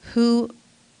anybody who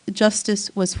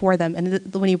justice was for them.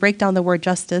 And when you break down the word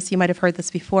justice, you might have heard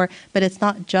this before, but it's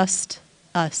not just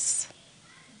us.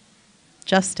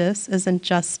 Justice isn't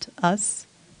just us.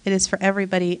 It is for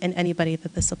everybody and anybody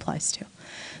that this applies to.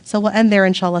 So we'll end there,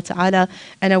 inshallah ta'ala.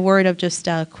 And a word of just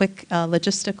quick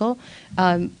logistical.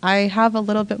 I have a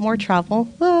little bit more travel.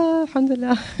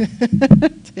 Alhamdulillah.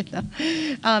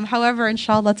 However,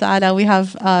 inshallah ta'ala, we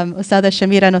have Ustada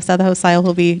Shamira and Ustada Hosayl who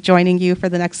will be joining you for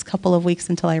the next couple of weeks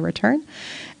until I return.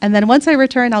 And then once I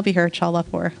return, I'll be here, inshallah,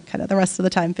 for kind of the rest of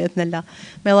the time, bi'idhnillah.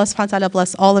 May Allah subhanahu wa ta'ala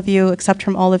bless all of you, accept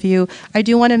from all of you. I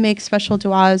do want to make special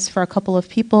du'as for a couple of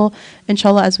people,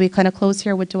 inshallah, as we kind of close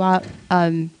here with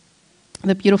du'a.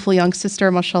 The beautiful young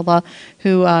sister, mashallah,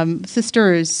 who,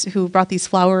 sisters who brought these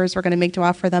flowers, we're going to make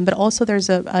du'a for them. But also there's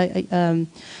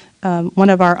one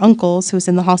of our uncles who's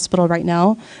in the hospital right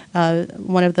now,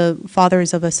 one of the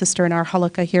fathers of a sister in our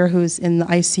Halaqa here who's in the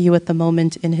ICU at the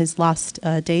moment in his last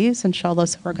days, inshallah,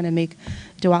 so we're going to make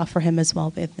dua for him as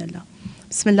well, bi'idhnillah.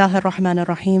 Bismillah ar-Rahman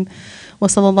ar-Rahim. Wa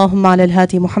sallallahu ala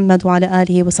al-hadi Muhammad wa ala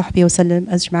alihi wa sahbihi wa sallam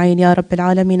ajma'in. Ya Rabbil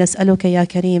Alameen, as'aluka ya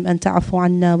Kareem an ta'afu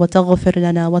anna wa taghfir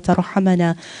lana wa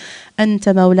tarhamana.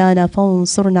 Anta mawlana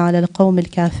fansurna ala al-qawm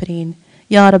al-kafirin.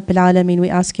 Ya Rabbil Alameen, we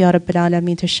ask Ya Rabbil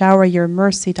Alameen to shower your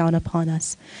mercy down upon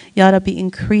us. Ya Rabbi,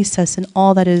 increase us in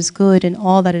all that is good and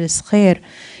all that is khair.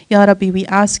 Ya Rabbi, we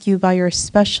ask you by your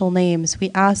special names. We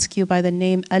ask you by the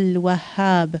name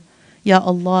Al-Wahab, Ya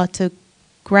Allah, to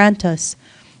grant us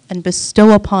and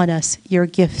bestow upon us your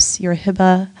gifts, your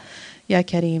hiba, Ya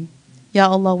Kareem. Ya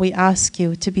Allah, we ask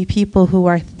you to be people who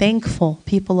are thankful,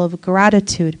 people of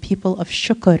gratitude, people of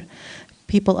shukr,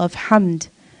 people of hamd.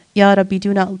 Ya Rabbi,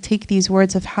 do not take these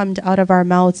words of hamd out of our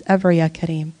mouths ever, Ya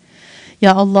Kareem.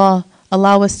 Ya Allah,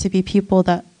 allow us to be people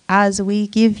that as we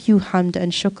give you hamd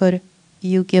and shukr,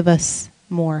 you give us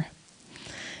more.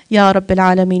 Ya Rabbil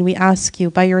Alameen, we ask you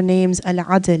by your names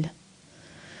Al-Adil,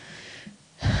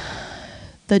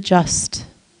 the just,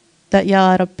 that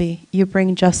Ya Rabbi, you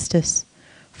bring justice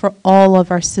for all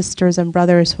of our sisters and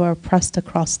brothers who are oppressed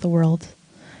across the world.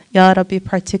 Ya Rabbi,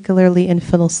 particularly in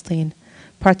Palestine,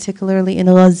 particularly in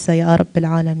Gaza, Ya Rabbil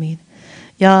Alameen.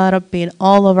 Ya Rabbi, and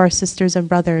all of our sisters and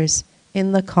brothers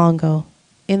in the Congo,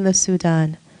 in the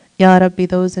Sudan. Ya Rabbi,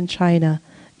 those in China.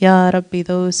 Ya Rabbi,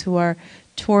 those who are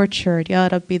tortured. Ya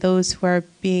Rabbi, those who are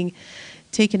being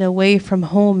taken away from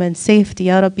home and safety.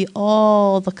 Ya Rabbi,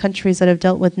 all the countries that have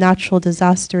dealt with natural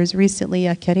disasters recently,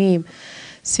 Ya Kareem.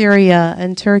 Syria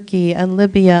and Turkey and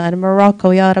Libya and Morocco,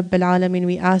 Ya Rabbil Alameen,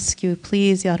 we ask you,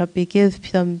 please, Ya Rabbi,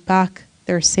 give them back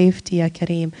their safety, Ya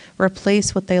Kareem.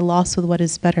 Replace what they lost with what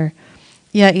is better.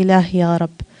 Ya Ilahi, Ya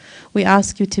Rab. We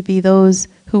ask you to be those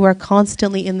who are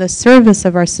constantly in the service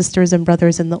of our sisters and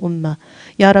brothers in the Ummah.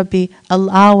 Ya Rabbi,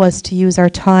 allow us to use our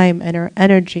time and our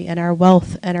energy and our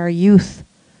wealth and our youth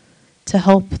to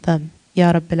help them,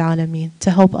 Ya Rabbil Alameen,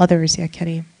 to help others, Ya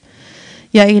Kareem.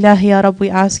 Ya Ilahi, Ya Rab, we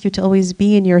ask you to always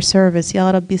be in your service.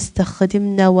 Ya Rabbi,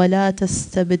 istakhdimna wa la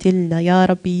tastabdilna. Ya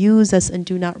Rabbi, use us and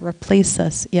do not replace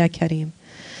us, Ya Kareem.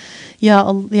 Ya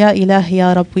Ilahi,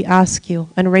 Ya Rab, we ask you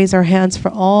and raise our hands for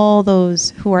all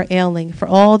those who are ailing, for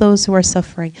all those who are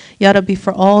suffering. Ya Rabbi,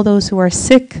 for all those who are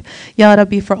sick. Ya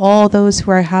Rabbi, for all those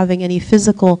who are having any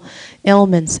physical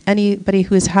ailments, anybody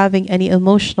who is having any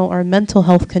emotional or mental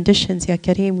health conditions. Ya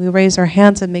Kareem, we raise our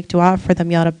hands and make dua for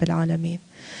them, Ya Rabbil Alameen.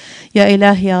 Ya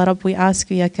Ilahi, Ya Rab, we ask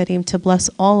you, Ya Kareem, to bless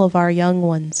all of our young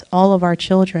ones, all of our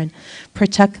children.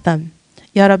 Protect them.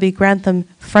 Ya Rabbi, grant them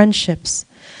friendships.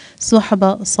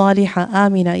 Suhba Saliha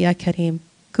Amina, Ya Kareem.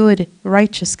 Good,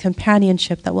 righteous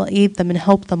companionship that will aid them and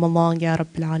help them along, Ya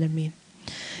Rabbil Alameen.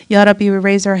 Ya Rabbi, we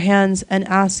raise our hands and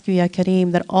ask you, Ya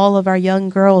Kareem, that all of our young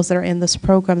girls that are in this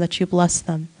program, that you bless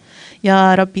them.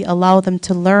 Ya Rabbi, allow them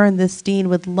to learn this deen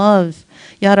with love.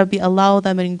 Ya Rabbi, allow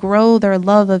them and grow their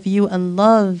love of you and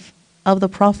love of the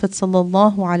Prophet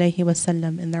sallallahu alaihi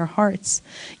wasallam in their hearts.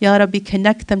 Ya Rabbi,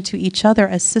 connect them to each other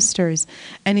as sisters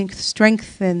and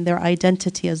strengthen their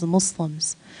identity as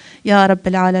Muslims. Ya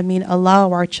Rabbil Alameen,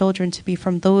 allow our children to be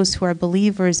from those who are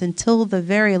believers until the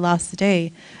very last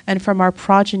day, and from our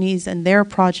progenies and their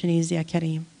progenies, Ya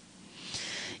Kareem.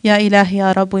 Ya Ilahi,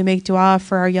 Ya Rab, we make dua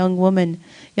for our young women.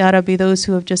 Ya Rabbi, those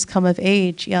who have just come of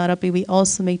age. Ya Rabbi, we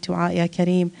also make dua, Ya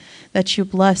Kareem, that you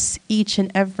bless each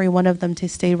and every one of them to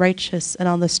stay righteous and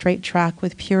on the straight track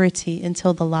with purity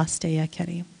until the last day, Ya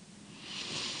Kareem.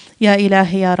 Ya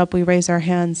Ilahi, Ya Rab, we raise our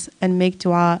hands and make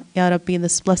dua, Ya Rabbi, in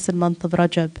this blessed month of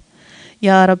Rajab.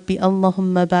 Ya Rabbi,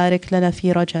 Allahumma barik lana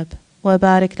fi Rajab, wa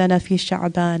barik lana fi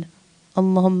Sha'ban,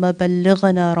 Allahumma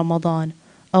ballighna Ramadan.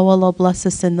 Oh Allah, bless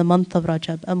us in the month of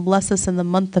Rajab and bless us in the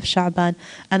month of Sha'ban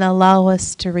and allow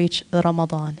us to reach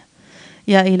Ramadan.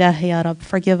 Ya Ilahi, Ya Rab,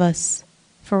 forgive us,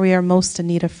 for we are most in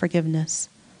need of forgiveness.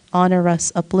 Honor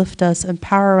us, uplift us,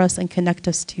 empower us, and connect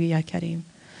us to you, Ya Kareem.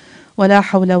 ولا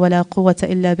حول ولا قوة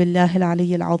إلا بالله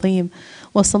العلي العظيم.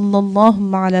 وصلى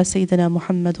اللهم على سيدنا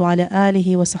محمد وعلى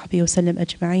آله وصحبه وسلم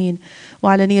أجمعين،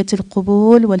 وعلى نية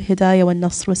القبول والهداية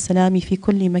والنصر والسلام في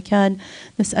كل مكان.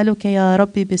 نسألك يا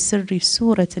ربي بسر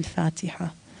سورة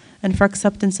الفاتحة. And for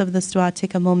acceptance of this dua,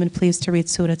 take a moment please to read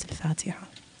Surah Al-Fatiha.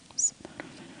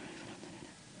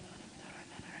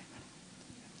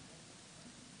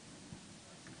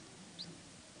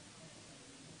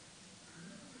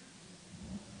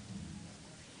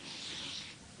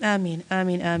 آمين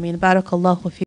آمين آمين. بارك الله فيك.